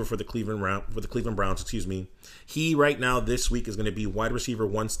wide receiver for the Cleveland Browns. He right now this week is going to be wide receiver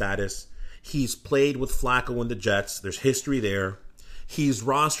 1 status. He's played with Flacco in the Jets. There's history there. He's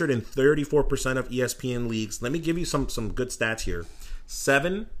rostered in 34% of ESPN leagues. Let me give you some good stats here.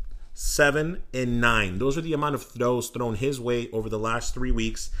 7, 7, and 9. Those are the amount of throws thrown his way over the last 3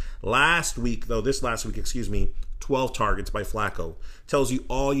 weeks. This last week, 12 targets by Flacco. Tells you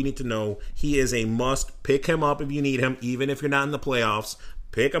all you need to know. He is a must. Pick him up if you need him, even if you're not in the playoffs.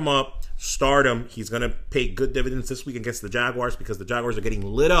 Pick him up. Start him. He's going to pay good dividends this week against the Jaguars because the Jaguars are getting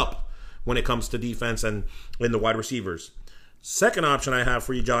lit up when it comes to defense and in the wide receivers. Second option I have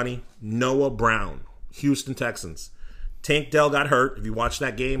for you, Johnny, Noah Brown, Houston Texans. Tank Dell got hurt. If you watched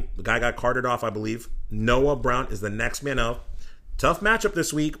that game, the guy got carted off, I believe. Noah Brown is the next man up. Tough matchup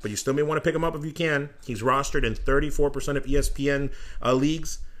this week, but you still may want to pick him up if you can. He's rostered in 34% of ESPN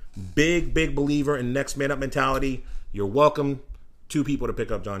leagues. Big believer in next man up mentality. You're welcome. 2 people to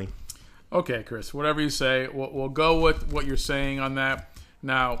pick up, Johnny. Okay, Chris, whatever you say. We'll go with what you're saying on that.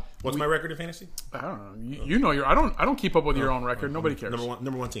 Now, what's my record in fantasy? I don't know. You know I don't keep up with your own record. Nobody cares.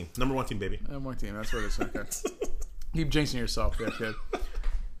 Number one team, baby. Number one team. That's what it is. Okay. Keep jinxing yourself, there, kid.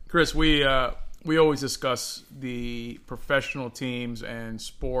 Chris, we always discuss the professional teams and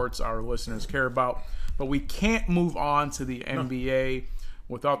sports our listeners care about, but we can't move on to the NBA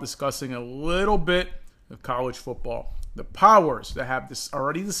without discussing a little bit of college football. The powers that have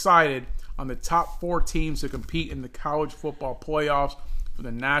already decided on the top 4 teams to compete in the college football playoffs for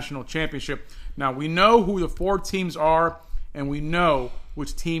the national championship. Now, we know who the 4 teams are, and we know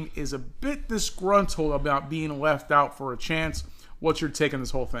which team is a bit disgruntled about being left out for a chance. What's your take on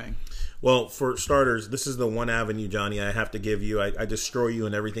this whole thing? Well, for starters, this is the one avenue, Johnny, I have to give you. I destroy you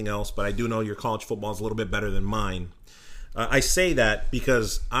and everything else, but I do know your college football is a little bit better than mine. I say that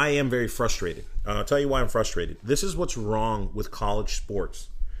because I am very frustrated. I'll tell you why I'm frustrated. This is what's wrong with college sports.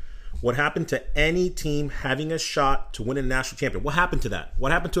 What happened to any team having a shot to win a national championship? What happened to that?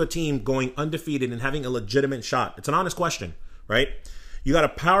 What happened to a team going undefeated and having a legitimate shot? It's an honest question, right? You got a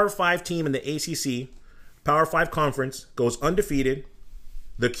Power 5 team in the ACC, Power 5 conference, goes undefeated.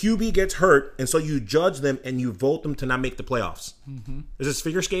 The QB gets hurt, and so you judge them and you vote them to not make the playoffs. Mm-hmm. Is this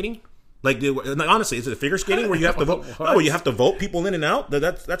figure skating? Like, honestly, is it figure skating where you have to vote? Oh, you have to vote people in and out?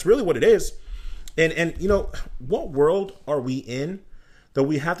 That's really what it is. And you know, what world are we in that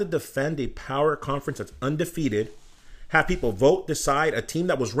we have to defend a power conference that's undefeated, have people vote, decide a team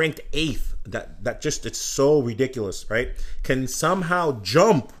that was ranked 8th, that just, it's so ridiculous, right? Can somehow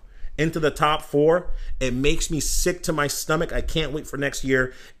jump into the top 4. It makes me sick to my stomach. I can't wait for next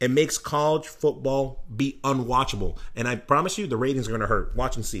year. It makes college football be unwatchable. And I promise you, the ratings are going to hurt.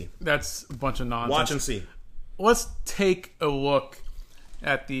 Watch and see. That's a bunch of nonsense. Watch and see. Let's take a look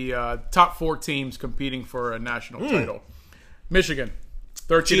at the top 4 teams competing for a national title. Michigan,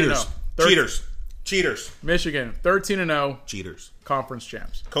 13-0. Cheaters. Michigan, 13-0. Cheaters. Conference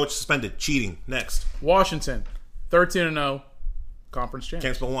champs. Coach suspended. Cheating. Next. Washington, 13-0. Conference champs.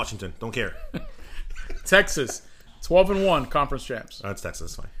 Can't spell Washington. Don't care. Texas, 12-1. Conference champs. That's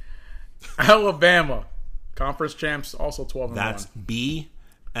Texas. Fine. Alabama, conference champs, also 12-1. That's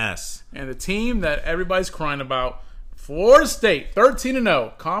BS. And the team that everybody's crying about, Florida State,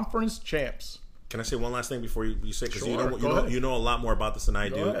 13-0. Conference champs. Can I say one last thing before you say? Because Sure, you know a lot more about this than I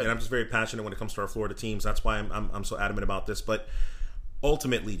do, ahead. and I'm just very passionate when it comes to our Florida teams. That's why I'm so adamant about this. But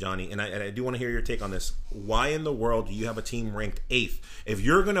ultimately, Johnny, and I do want to hear your take on this. Why in the world do you have a team ranked 8th? If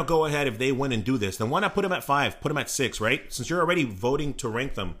you're going to go ahead, if they win and do this, then why not put them at 5? Put them at 6, right? Since you're already voting to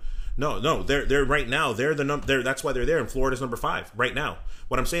rank them. No, they're right now. They're the number. That's why they're there. And Florida's number 5 right now.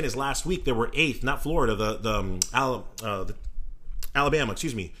 What I'm saying is, last week they were 8th, not Florida. The Alabama,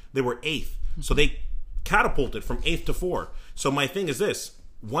 excuse me. They were 8th, so they catapulted from 8th to 4. So my thing is this: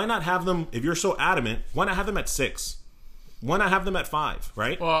 why not have them? If you're so adamant, why not have them at 6? Why not have them at 5?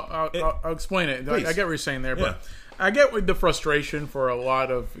 Right? Well, I'll explain it. I get what you're saying there, but Yeah. I get with the frustration for a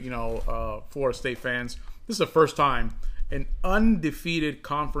lot of Florida State fans. This is the first time an undefeated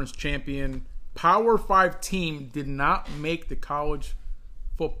conference champion Power 5 team did not make the college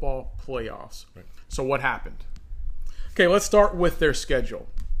football playoffs. Right. So what happened? Okay, let's start with their schedule.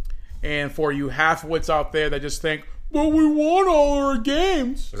 And for you half-wits out there that just think, well, we won all our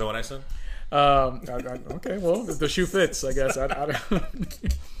games. Is that what I said? Okay, well, if the shoe fits, I guess.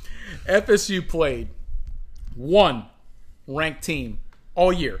 FSU played one ranked team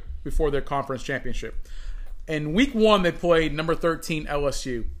all year before their conference championship. In week 1, they played number 13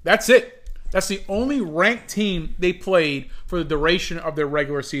 LSU. That's it. That's the only ranked team they played for the duration of their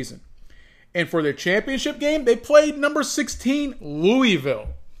regular season. And for their championship game, they played number 16 Louisville.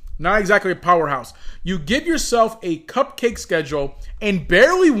 Not exactly a powerhouse. You give yourself a cupcake schedule and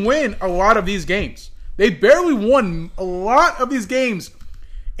barely win a lot of these games. They barely won a lot of these games.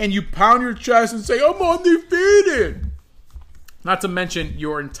 And you pound your chest and say, I'm undefeated. Not to mention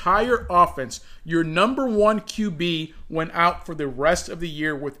your entire offense. Your number 1 QB went out for the rest of the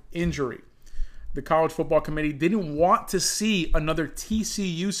year with injury. The College Football Committee didn't want to see another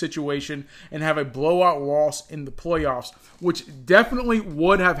TCU situation and have a blowout loss in the playoffs, which definitely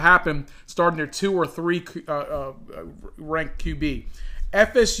would have happened starting their 2 or 3 ranked QB.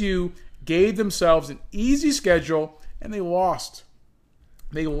 FSU gave themselves an easy schedule, and they lost.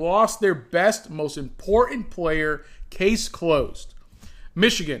 They lost their best, most important player. Case closed.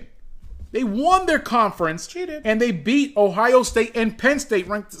 Michigan, they won their conference, and they beat Ohio State and Penn State,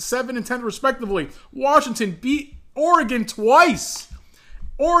 ranked 7 and 10 respectively. Washington beat Oregon twice.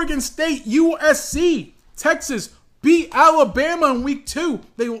 Oregon State, USC, Texas, beat Alabama in week 2.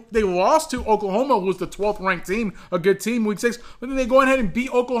 They lost to Oklahoma, who was the 12th ranked team, a good team, week 6. But then they go ahead and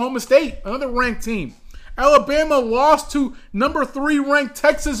beat Oklahoma State, another ranked team. Alabama lost to number 3 ranked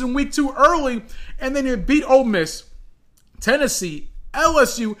Texas in week 2 early, and then it beat Ole Miss, Tennessee,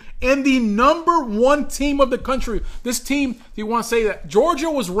 LSU, and the number 1 team of the country. This team, you want to say that Georgia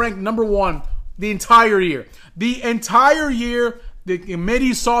was ranked number 1 the entire year. The entire year, the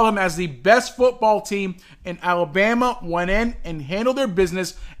committee saw them as the best football team, and Alabama went in and handled their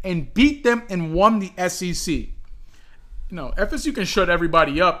business and beat them and won the SEC. No, FSU can shut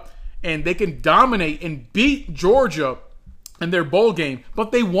everybody up, and they can dominate and beat Georgia in their bowl game,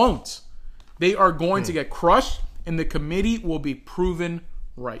 but they won't. They are going to get crushed, and the committee will be proven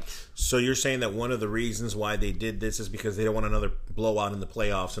right. So you're saying that one of the reasons why they did this is because they don't want another blowout in the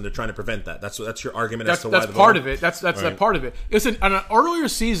playoffs, and they're trying to prevent that. That's your argument as to why. That's part of it. That's right. That part of it. Listen, on earlier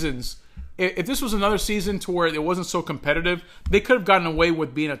seasons, if this was another season to where it wasn't so competitive, they could have gotten away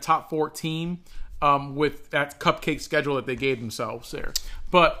with being a top 4 team with that cupcake schedule that they gave themselves there.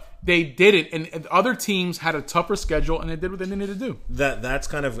 But they didn't, and other teams had a tougher schedule, and they did what they needed to do. That's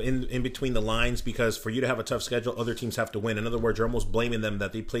kind of in between the lines, because for you to have a tough schedule, other teams have to win. In other words, you're almost blaming them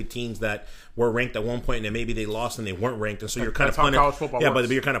that they played teams that were ranked at one point, and then maybe they lost and they weren't ranked, and so you're kind of college football works. But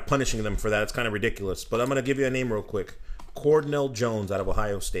you're kind of punishing them for that. It's kind of ridiculous. But I'm going to give you a name real quick: Cordell Jones out of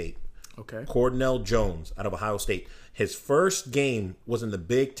Ohio State. Okay. Cordell Jones out of Ohio State. His first game was in the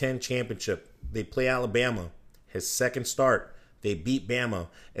Big Ten Championship. They play Alabama. His second start, they beat Bama,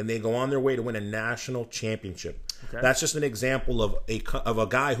 and they go on their way to win a national championship. Okay. That's just an example of a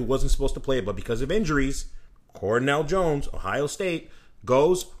guy who wasn't supposed to play, but because of injuries, Cordell Jones, Ohio State,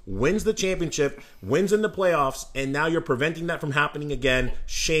 goes, wins the championship, wins in the playoffs, and now you're preventing that from happening again.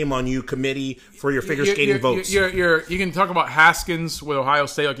 Shame on you, committee, for your figure skating votes. You can talk about Haskins with Ohio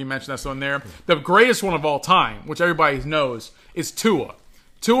State, like you mentioned, that's on there. The greatest one of all time, which everybody knows, is Tua.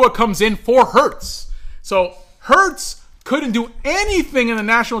 Tua comes in for Hurts. So Hurts couldn't do anything in the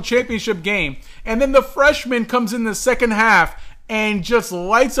national championship game, and then the freshman comes in the second half and just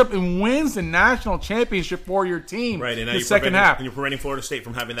lights up and wins the national championship for your team. Right, and now the second half. And you're preventing Florida State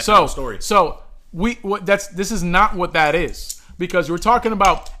from having that kind of story. So this is not what that is, because we're talking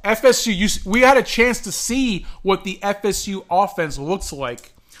about FSU. We had a chance to see what the FSU offense looks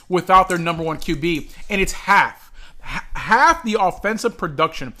like without their number 1 QB, and it's half the offensive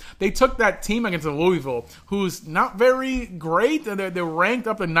production. They took that team against Louisville, who's not very great. They're ranked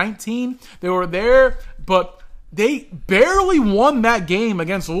up to 19. They were there, but they barely won that game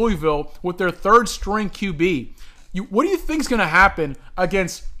against Louisville with their 3rd string QB. What do you think is going to happen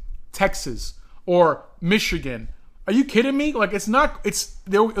against Texas or Michigan? Are you kidding me? Like, it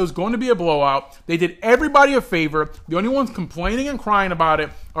was going to be a blowout. They did everybody a favor. The only ones complaining and crying about it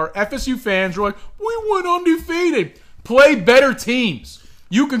are FSU fans who are like, we went undefeated. Play better teams.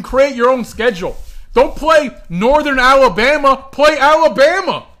 You can create your own schedule. Don't play Northern Alabama. Play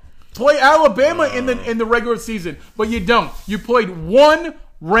Alabama. Play Alabama in the regular season. But you don't. You played one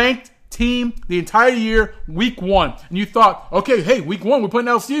ranked team the entire year, week 1. And you thought, okay, hey, week 1, we're playing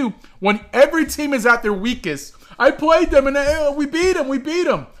LSU. When every team is at their weakest, I played them and we beat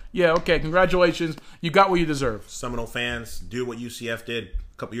them. Yeah, okay, congratulations. You got what you deserve. Seminole fans, do what UCF did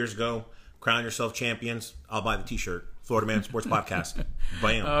a couple years ago. Crown yourself champions. I'll buy the t-shirt. Florida Man Sports Podcast.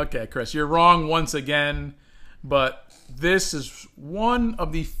 Bam. Okay, Chris, you're wrong once again. But this is one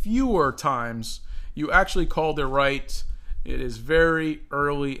of the fewer times you actually called it right. It is very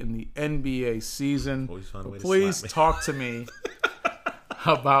early in the NBA season. Please talk to me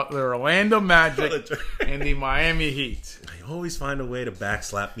about the Orlando Magic and the Miami Heat. I always find a way to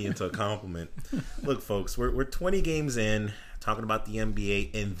backslap me into a compliment. Look, folks, we're 20 games in talking about the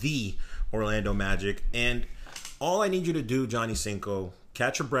NBA and the Orlando Magic. And all I need you to do, Johnny Cinco,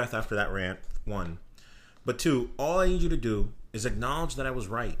 catch your breath after that rant, 1. But 2, all I need you to do is acknowledge that I was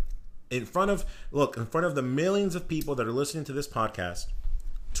right. In front of the millions of people that are listening to this podcast,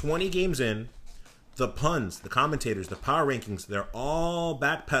 20 games in, the puns, the commentators, the power rankings, they're all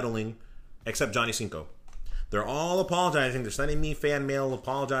backpedaling except Johnny Cinco. They're all apologizing. They're sending me fan mail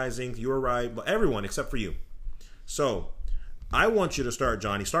apologizing. You were right. But everyone except for you. So I want you to start,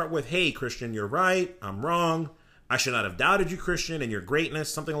 Johnny. Start with, hey, Christian, you're right. I'm wrong. I should not have doubted you, Christian, and your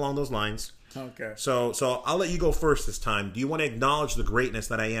greatness. Something along those lines. Okay. So I'll let you go first this time. Do you want to acknowledge the greatness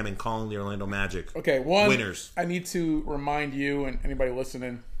that I am in calling the Orlando Magic winners? I need to remind you and anybody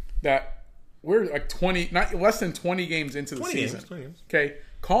listening that we're like less than 20 games into the season. 20 games. Okay,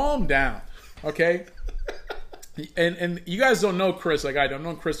 calm down. Okay, and you guys don't know Chris like I do. I've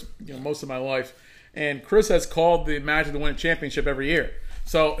known Chris most of my life, and Chris has called the Magic to win a championship every year.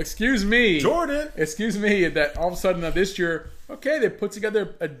 So, excuse me. Jordan. Excuse me that all of a sudden this year, okay, they put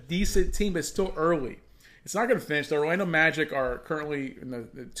together a decent team, but it's still early. It's not going to finish. The Orlando Magic are currently in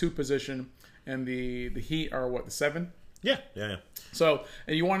the 2 position, and the Heat are, what, the 7? Yeah. So,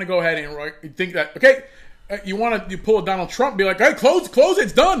 and you want to go ahead and think that, okay, you pull a Donald Trump, be like, hey, close it,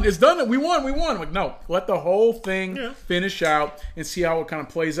 it's done, we won. Like, no, let the whole thing finish out and see how it kind of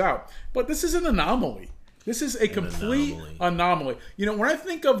plays out. But this is an anomaly. This is a complete anomaly. You know, when I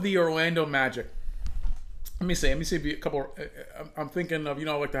think of the Orlando Magic, let me say a couple. I'm thinking of,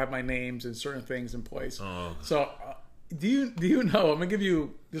 I like to have my names and certain things in place. Oh. So, do you know? I'm gonna give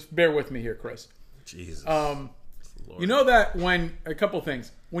you. Just bear with me here, Chris. Jesus. You know that when a couple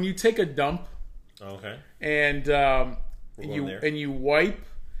things when you take a dump, okay, and you wipe,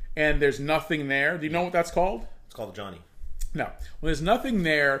 and there's nothing there. Do you know what that's called? It's called a Johnny. No, when there's nothing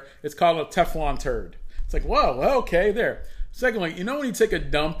there, it's called a Teflon turd. It's like, whoa, okay, there. Secondly, when you take a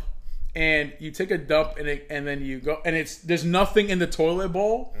dump. And you take a dump and then you go and there's nothing in the toilet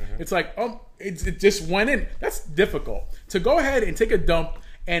bowl. Mm-hmm. It's like, it just went in. That's difficult. To go ahead and take a dump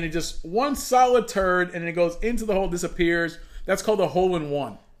and it just one solid turd and it goes into the hole, disappears. That's called a hole in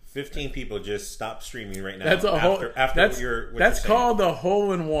one. 15 people just stop streaming right now. That's a hole. That's called a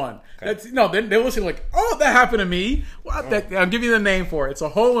hole in one. Okay. They're listening like, oh, that happened to me. Well, I'll give you the name for it. It's a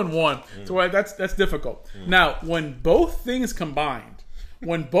hole in one. So that's difficult. Now, when both things combined.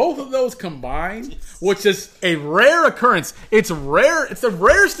 When both of those combine, which is a rare occurrence, it's rare. It's the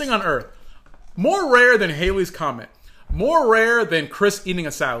rarest thing on earth. More rare than Haley's Comet. More rare than Chris eating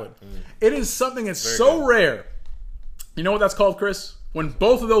a salad. It is something that's so rare. You know what that's called, Chris? When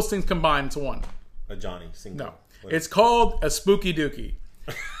both of those things combine into one. A Johnny. Single. No. It's called a spooky dookie.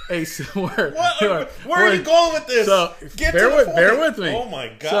 Where are you going with this? So, bear with me. Oh, my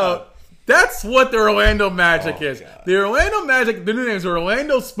God. So, that's what the Orlando Magic is. God. The Orlando Magic, the new name is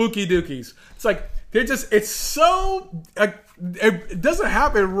Orlando Spooky Dookies. It's like, it's so, it doesn't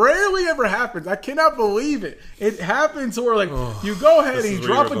happen. It rarely ever happens. I cannot believe it. It happens where, you go ahead and you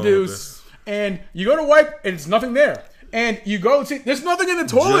drop a deuce, and you go to wipe, and it's nothing there. And you go and see, there's nothing in the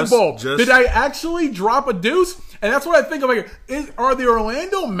toilet bowl. Did I actually drop a deuce? And that's what I think of. Are the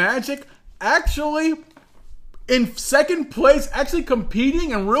Orlando Magic actually in second place, actually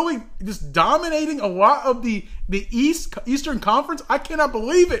competing and really just dominating a lot of the Eastern Conference? I cannot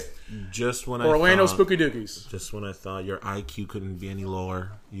believe it. Orlando Spooky Dookies. Just when I thought your IQ couldn't be any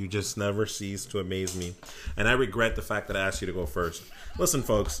lower, you just never cease to amaze me. And I regret the fact that I asked you to go first. Listen,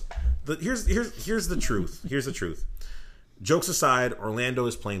 folks, here's the truth. Here's the truth. Jokes aside, Orlando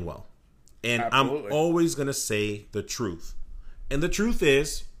is playing well. And absolutely. I'm always going to say the truth. And the truth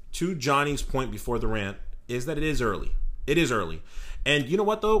is, to Johnny's point before the rant, is that it is early. It is early. And you know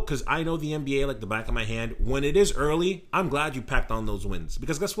what, though? Because I know the NBA like the back of my hand. When it is early, I'm glad you packed on those wins.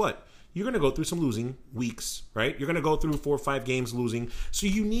 Because guess what? You're going to go through some losing weeks, right? You're going to go through 4 or 5 games losing. So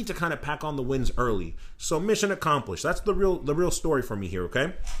you need to kind of pack on the wins early. So mission accomplished. That's the real story for me here,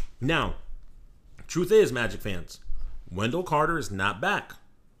 okay? Now, truth is, Magic fans, Wendell Carter is not back.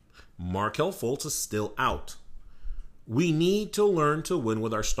 Markelle Fultz is still out. We need to learn to win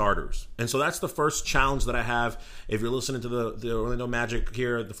with our starters. And so that's the first challenge that I have. If you're listening to the Orlando Magic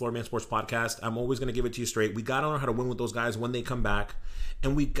here at the Florida Man Sports Podcast, I'm always going to give it to you straight. We got to learn how to win with those guys when they come back.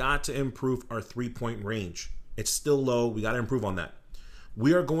 And we got to improve our three-point range. It's still low. We got to improve on that.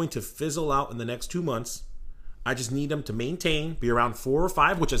 We are going to fizzle out in the next 2 months. I just need them to maintain, be around 4 or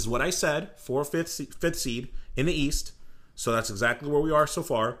 5, which is what I said, 4 or 5th seed in the East. So that's exactly where we are so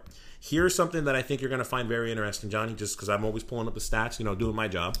far. Here's something that I think you're going to find very interesting, Johnny, just because I'm always pulling up the stats, doing my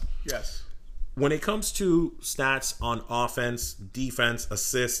job. Yes. When it comes to stats on offense, defense,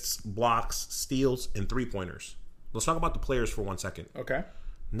 assists, blocks, steals, and three-pointers, let's talk about the players for 1 second. Okay.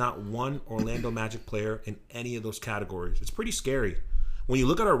 Not one Orlando Magic player in any of those categories. It's pretty scary. When you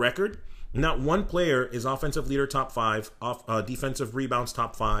look at our record, not one player is offensive leader top 5, defensive rebounds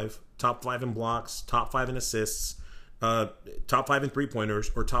top 5 in blocks, top 5 in assists, top 5 in three-pointers,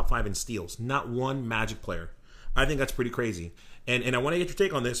 or top 5 in steals. Not one Magic player. I think that's pretty crazy. And I want to get your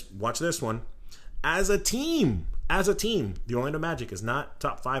take on this. Watch this one. As a team, the Orlando Magic is not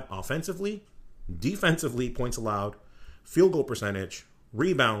top 5 offensively, defensively, points allowed, field goal percentage,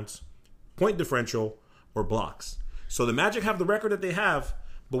 rebounds, point differential, or blocks. So the Magic have the record that they have,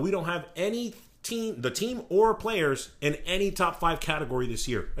 but we don't have any the team or players in any top 5 category this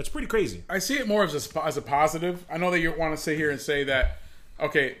year. That's pretty crazy. I see it more as a positive. I know that you want to sit here and say that,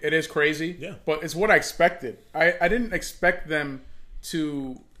 okay, it is crazy, yeah, but it's what I expected. I didn't expect them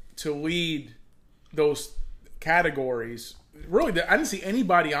to lead those categories. Really, I didn't see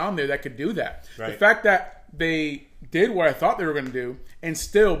anybody on there that could do that. Right. The fact that they did what I thought they were going to do and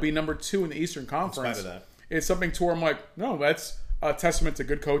still be number 2 in the Eastern Conference. In spite of that. It's something to where I'm like, no, that's a testament to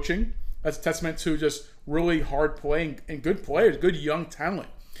good coaching. That's a testament to just really hard playing and good players, good young talent.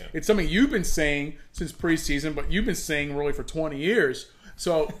 Yeah. It's something you've been saying since preseason, but you've been saying really for 20 years.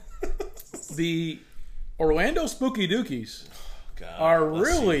 So the Orlando Spooky Dookies are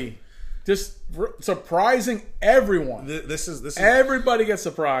really just surprising everyone. This is everybody gets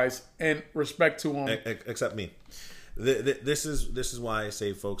surprised, and respect to them, except me. This is why I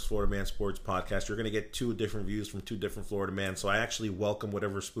say, folks, Florida Man Sports Podcast, you're going to get 2 different views from 2 different Florida men. So I actually welcome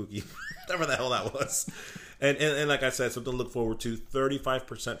whatever spooky, whatever the hell that was. And like I said, something to look forward to.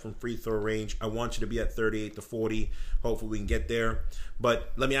 35% from free throw range. I want you to be at 38 to 40. Hopefully we can get there.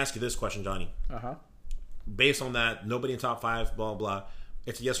 But let me ask you this question, Johnny. Based on that, nobody in top 5, blah, blah.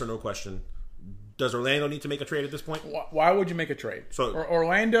 It's a yes or no question. Does Orlando need to make a trade at this point? Why would you make a trade? So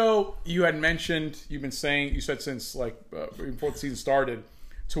Orlando, you had mentioned, you've been saying, you said since before the season started,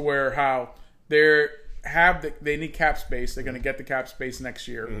 to where how they need cap space. They're going to get the cap space next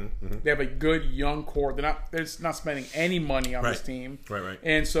year. Mm-hmm. They have a good young core. They're not spending any money on this team. Right.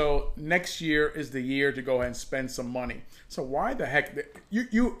 And so next year is the year to go ahead and spend some money. So why the heck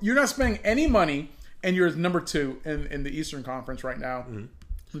you're not spending any money, and you're number 2 in the Eastern Conference right now. Mm-hmm.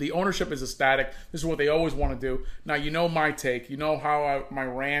 The ownership is ecstatic. This is what they always want to do. Now, you know my take. You know how my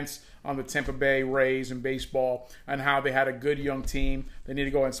rants on the Tampa Bay Rays and baseball and how they had a good young team. They need to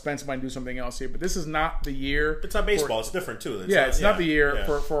go ahead and spend some money and do something else here. But this is not the year. It's not baseball. It's different, too. It's not the year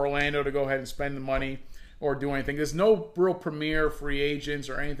for Orlando to go ahead and spend the money or do anything. There's no real premier free agents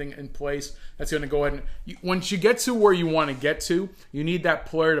or anything in place that's going to go ahead and... Once you get to where you want to get to, you need that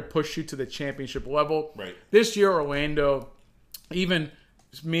player to push you to the championship level. Right. This year, Orlando, even...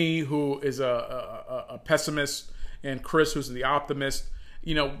 me, who is a pessimist, and Chris, who's the optimist,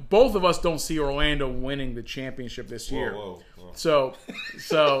 both of us don't see Orlando winning the championship this year. Whoa. So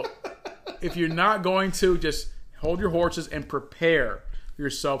if you're not going to, just hold your horses and prepare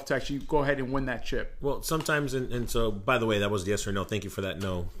yourself to actually go ahead and win that chip. Well, sometimes, and so, by the way, that was yes or no. Thank you for that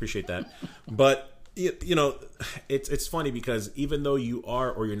no. Appreciate that. But... it's funny because even though you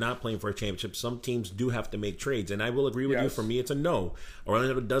are or you're not playing for a championship, some teams do have to make trades, and I will agree with you. For me, it's a no.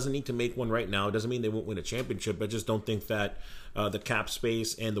 Orlando doesn't need to make one right now. It doesn't mean they won't win a championship. I just don't think that the cap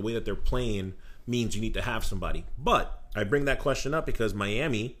space and the way that they're playing means you need to have somebody. But I bring that question up because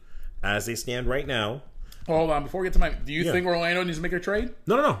Miami, as they stand right now... Hold on, before we get to Miami, do you think Orlando needs to make a trade?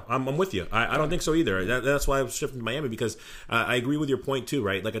 No. I'm with you. I don't think so either. That's why I was shifting to Miami because I agree with your point too,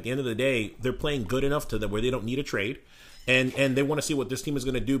 right? Like at the end of the day, they're playing good enough to them where they don't need a trade, and they want to see what this team is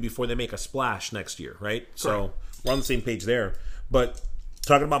going to do before they make a splash next year, right? So we're on the same page there. But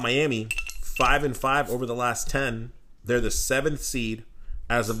talking about Miami, 5-5 over the last 10. They're the 7th seed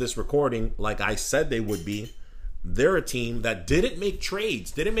as of this recording, like I said they would be. They're a team that didn't make trades,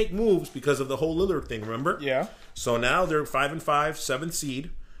 didn't make moves because of the whole Lillard thing, remember? Yeah. So now they're 5-5, 7th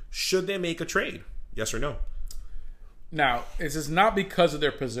seed. Should they make a trade? Yes or no? Now, this is not because of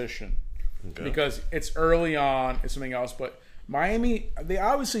their position. Okay. Because it's early on, it's something else. But Miami, they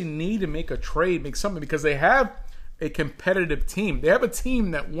obviously need to make a trade, make something, because they have a competitive team. They have a team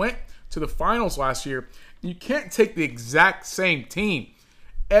that went to the finals last year. You can't take the exact same team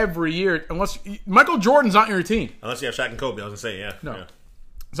every year, unless Michael Jordan's not your team. Unless you have Shaq and Kobe, I was going to say, yeah. No. Yeah.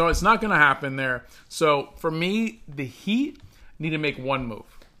 So it's not going to happen there. So for me, the Heat need to make one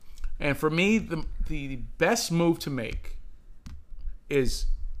move. And for me, the best move to make is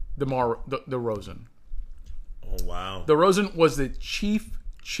DeRozan. Oh, wow. DeRozan was the chief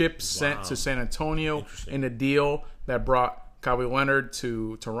chip sent to San Antonio in a deal that brought Kawhi Leonard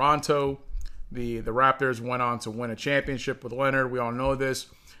to Toronto. The Raptors went on to win a championship with Leonard. We all know this.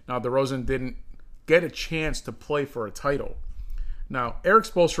 Now, DeRozan didn't get a chance to play for a title. Now, Eric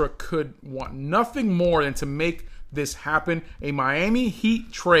Spoelstra could want nothing more than to make this happen. A Miami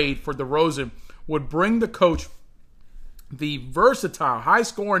Heat trade for DeRozan would bring the coach the versatile,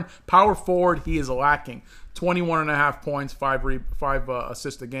 high-scoring power forward he is lacking. 21.5 points, 5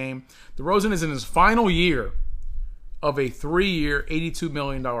 assists a game. DeRozan is in his final year of a 3-year, $82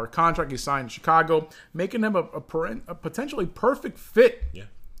 million contract he signed in Chicago, making him a potentially perfect fit. Yeah.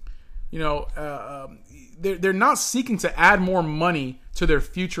 They're not seeking to add more money to their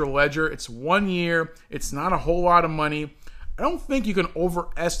future ledger. It's 1 year. It's not a whole lot of money. I don't think you can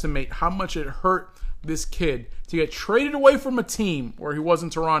overestimate how much it hurt this kid to get traded away from a team where he was in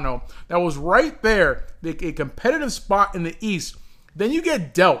Toronto that was right there, a competitive spot in the East. Then you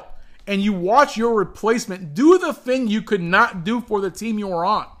get dealt, and you watch your replacement do the thing you could not do for the team you were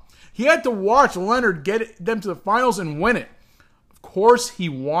on. He had to watch Leonard get them to the finals and win it. Of course, he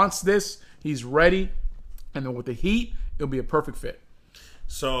wants this. He's ready. And then with the Heat, it'll be a perfect fit.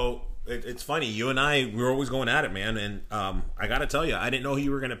 So it's funny. You and I, we're always going at it, man. And I got to tell you, I didn't know who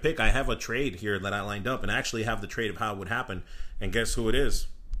you were going to pick. I have a trade here that I lined up, and I actually have the trade of how it would happen. And guess who it is?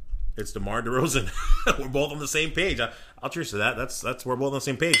 It's DeMar DeRozan. We're both on the same page. I'll cheers to that. That's we're both on the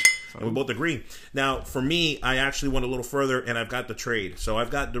same page, and we both agree. Now, for me, I actually went a little further, and I've got the trade. So I've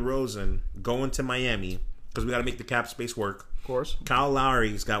got DeRozan going to Miami because we got to make the cap space work. Of course. Kyle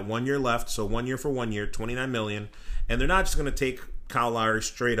Lowry's got 1 year left, so 1 year for 1 year, $29 million, and they're not just going to take Kyle Lowry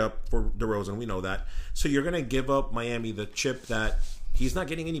straight up for DeRozan. We know that. So you're going to give up Miami the chip that he's not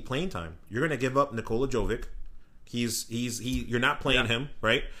getting any playing time. You're going to give up Nikola Jovic. You're not playing him,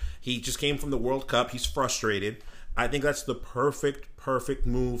 right? He just came from the World Cup. He's frustrated. I think that's the perfect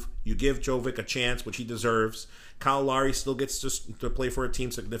move. You give Jovic a chance, which he deserves. Kyle Lowry still gets to play for a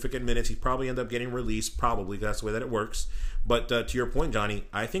team significant minutes. He probably end up getting released, probably. That's the way that it works. But to your point, Johnny,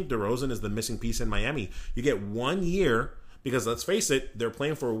 I think DeRozan is the missing piece in Miami. You get 1 year, because let's face it, they're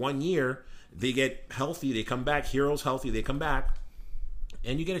playing for 1 year. They get healthy. They come back. Heroes healthy. They come back.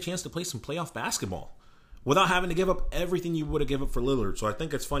 And you get a chance to play some playoff basketball without having to give up everything you would have given up for Lillard. So I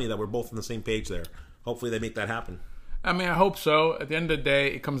think it's funny that we're both on the same page there. Hopefully they make that happen. I mean, I hope so. At the end of the day,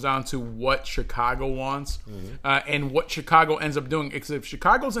 it comes down to what Chicago wants and what Chicago ends up doing. Because if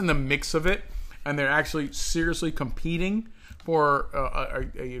Chicago's in the mix of it and they're actually seriously competing for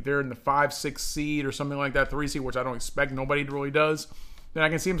they're in the 5-6 seed or something like that, 3 seed, which I don't expect, nobody really does, then I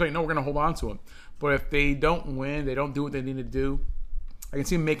can see them saying, no, we're going to hold on to them. But if they don't win, they don't do what they need to do, I can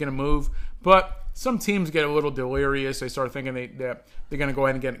see them making a move. But some teams get a little delirious. They start thinking they're going to go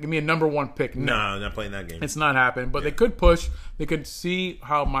ahead and give me a number 1 pick. No, I'm not playing that game. It's not happening. But they could push. They could see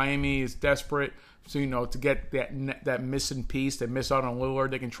how Miami is desperate. So, to get that missing piece. They miss out on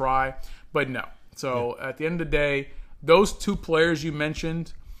Lillard. They can try. But no. So, at the end of the day, those 2 players you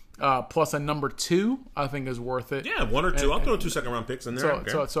mentioned, plus a number 2, I think is worth it. Yeah, 1 or 2. I'll throw 2 second-round picks in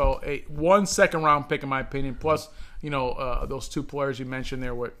there. So a 1 second-round pick, in my opinion, plus, those 2 players you mentioned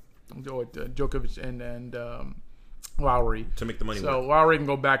there with Djokovic and Lowry. To make the money So work. Lowry can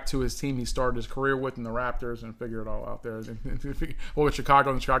go back to his team he started his career with in the Raptors and figure it all out there. Well, with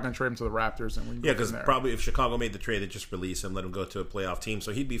Chicago, and Chicago can trade him to the Raptors. And because probably if Chicago made the trade, they'd just release him, let him go to a playoff team.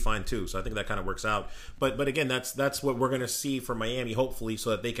 So he'd be fine too. So I think that kind of works out. But again, that's what we're going to see from Miami, hopefully,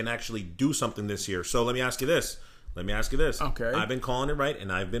 so that they can actually do something this year. So let me ask you this. Okay. I've been calling it right,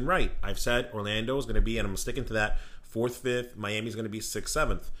 and I've been right. I've said Orlando is going to be, and I'm sticking to that, 4th, 5th. Miami's going to be 6th,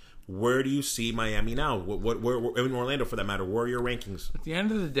 7th. Where do you see Miami now? Where in Orlando, for that matter? Where are your rankings? At the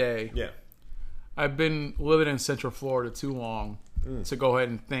end of the day, I've been living in Central Florida too long to go ahead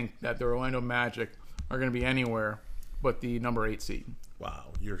and think that the Orlando Magic are going to be anywhere but the number 8 seed. Wow,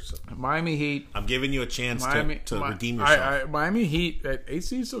 you're so... Miami Heat. I'm giving you a chance to redeem yourself. Miami Heat at 8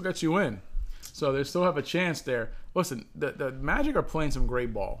 seed still gets you in. So they still have a chance there. Listen, the Magic are playing some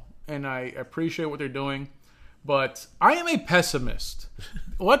great ball, and I appreciate what they're doing. But I am a pessimist.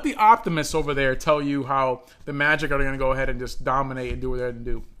 Let the optimists over there tell you how the Magic are going to go ahead and just dominate and do what they're going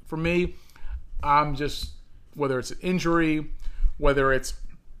to do. For me, I'm just, whether it's an injury, whether it's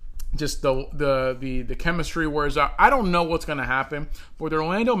just the chemistry wears out, I don't know what's going to happen. But the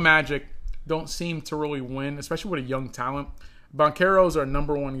Orlando Magic don't seem to really win, especially with a young talent. Banchero's our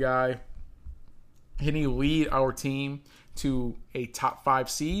number 1 guy. Can he lead our team to a top 5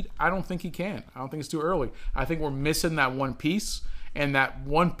 seed? I don't think he can. I don't think it's too early. I think we're missing that 1 piece, and that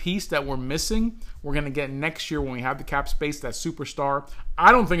 1 piece that we're missing, we're going to get next year when we have the cap space, that superstar.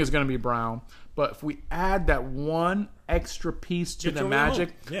 I don't think it's going to be Brown, but if we add that 1 extra piece to the Magic,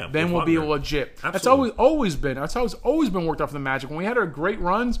 then we'll be legit. Absolutely. That's always been. That's how it's always been worked out for the Magic. When we had our great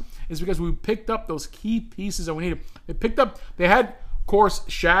runs, is because we picked up those key pieces that we needed. They had, of course,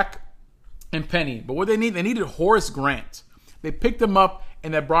 Shaq and Penny. But what they needed Horace Grant. They picked him up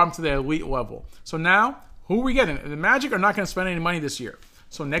and they brought him to the elite level. So now, who are we getting? The Magic are not going to spend any money this year.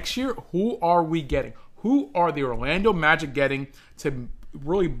 So next year, who are we getting? Who are the Orlando Magic getting to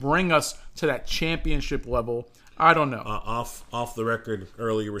really bring us to that championship level? I don't know. Off the record,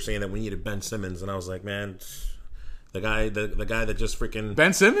 earlier you were saying that we needed Ben Simmons, and I was like, man, the guy that just freaking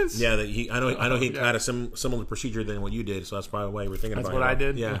Ben Simmons. Yeah, I know he had a similar procedure than what you did, so that's probably why we're thinking that's about. That's what I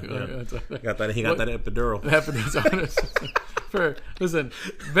did. Yeah. He got that epidural. Listen,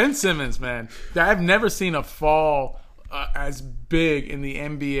 Ben Simmons, man, I've never seen a fall as big in the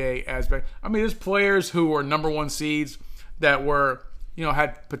NBA as big. I mean, there's players who were number 1 seeds that were,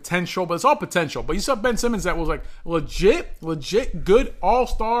 had potential, but it's all potential. But you saw Ben Simmons that was like legit good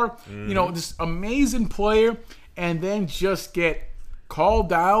all-star, this amazing player, and then just get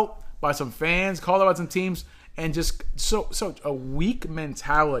called out by some fans, called out by some teams, and just so a weak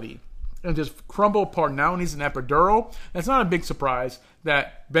mentality and just crumble apart. Now he needs an epidural. And it's not a big surprise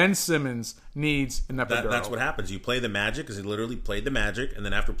that Ben Simmons needs an epidural. That's what happens. You play the Magic, because he literally played the Magic, and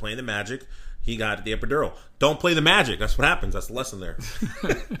then after playing the Magic, he got the epidural. Don't play the Magic. That's what happens. That's the lesson there.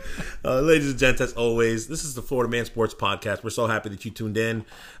 Ladies and gents, as always, this is the Florida Man Sports Podcast. We're so happy that you tuned in.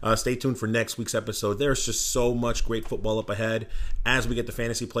 Stay tuned for next week's episode. There's just so much great football up ahead as we get the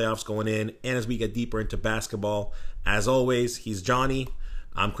fantasy playoffs going in and as we get deeper into basketball. As always, he's Johnny.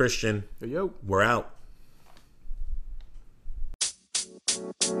 I'm Christian. Yo. We're out.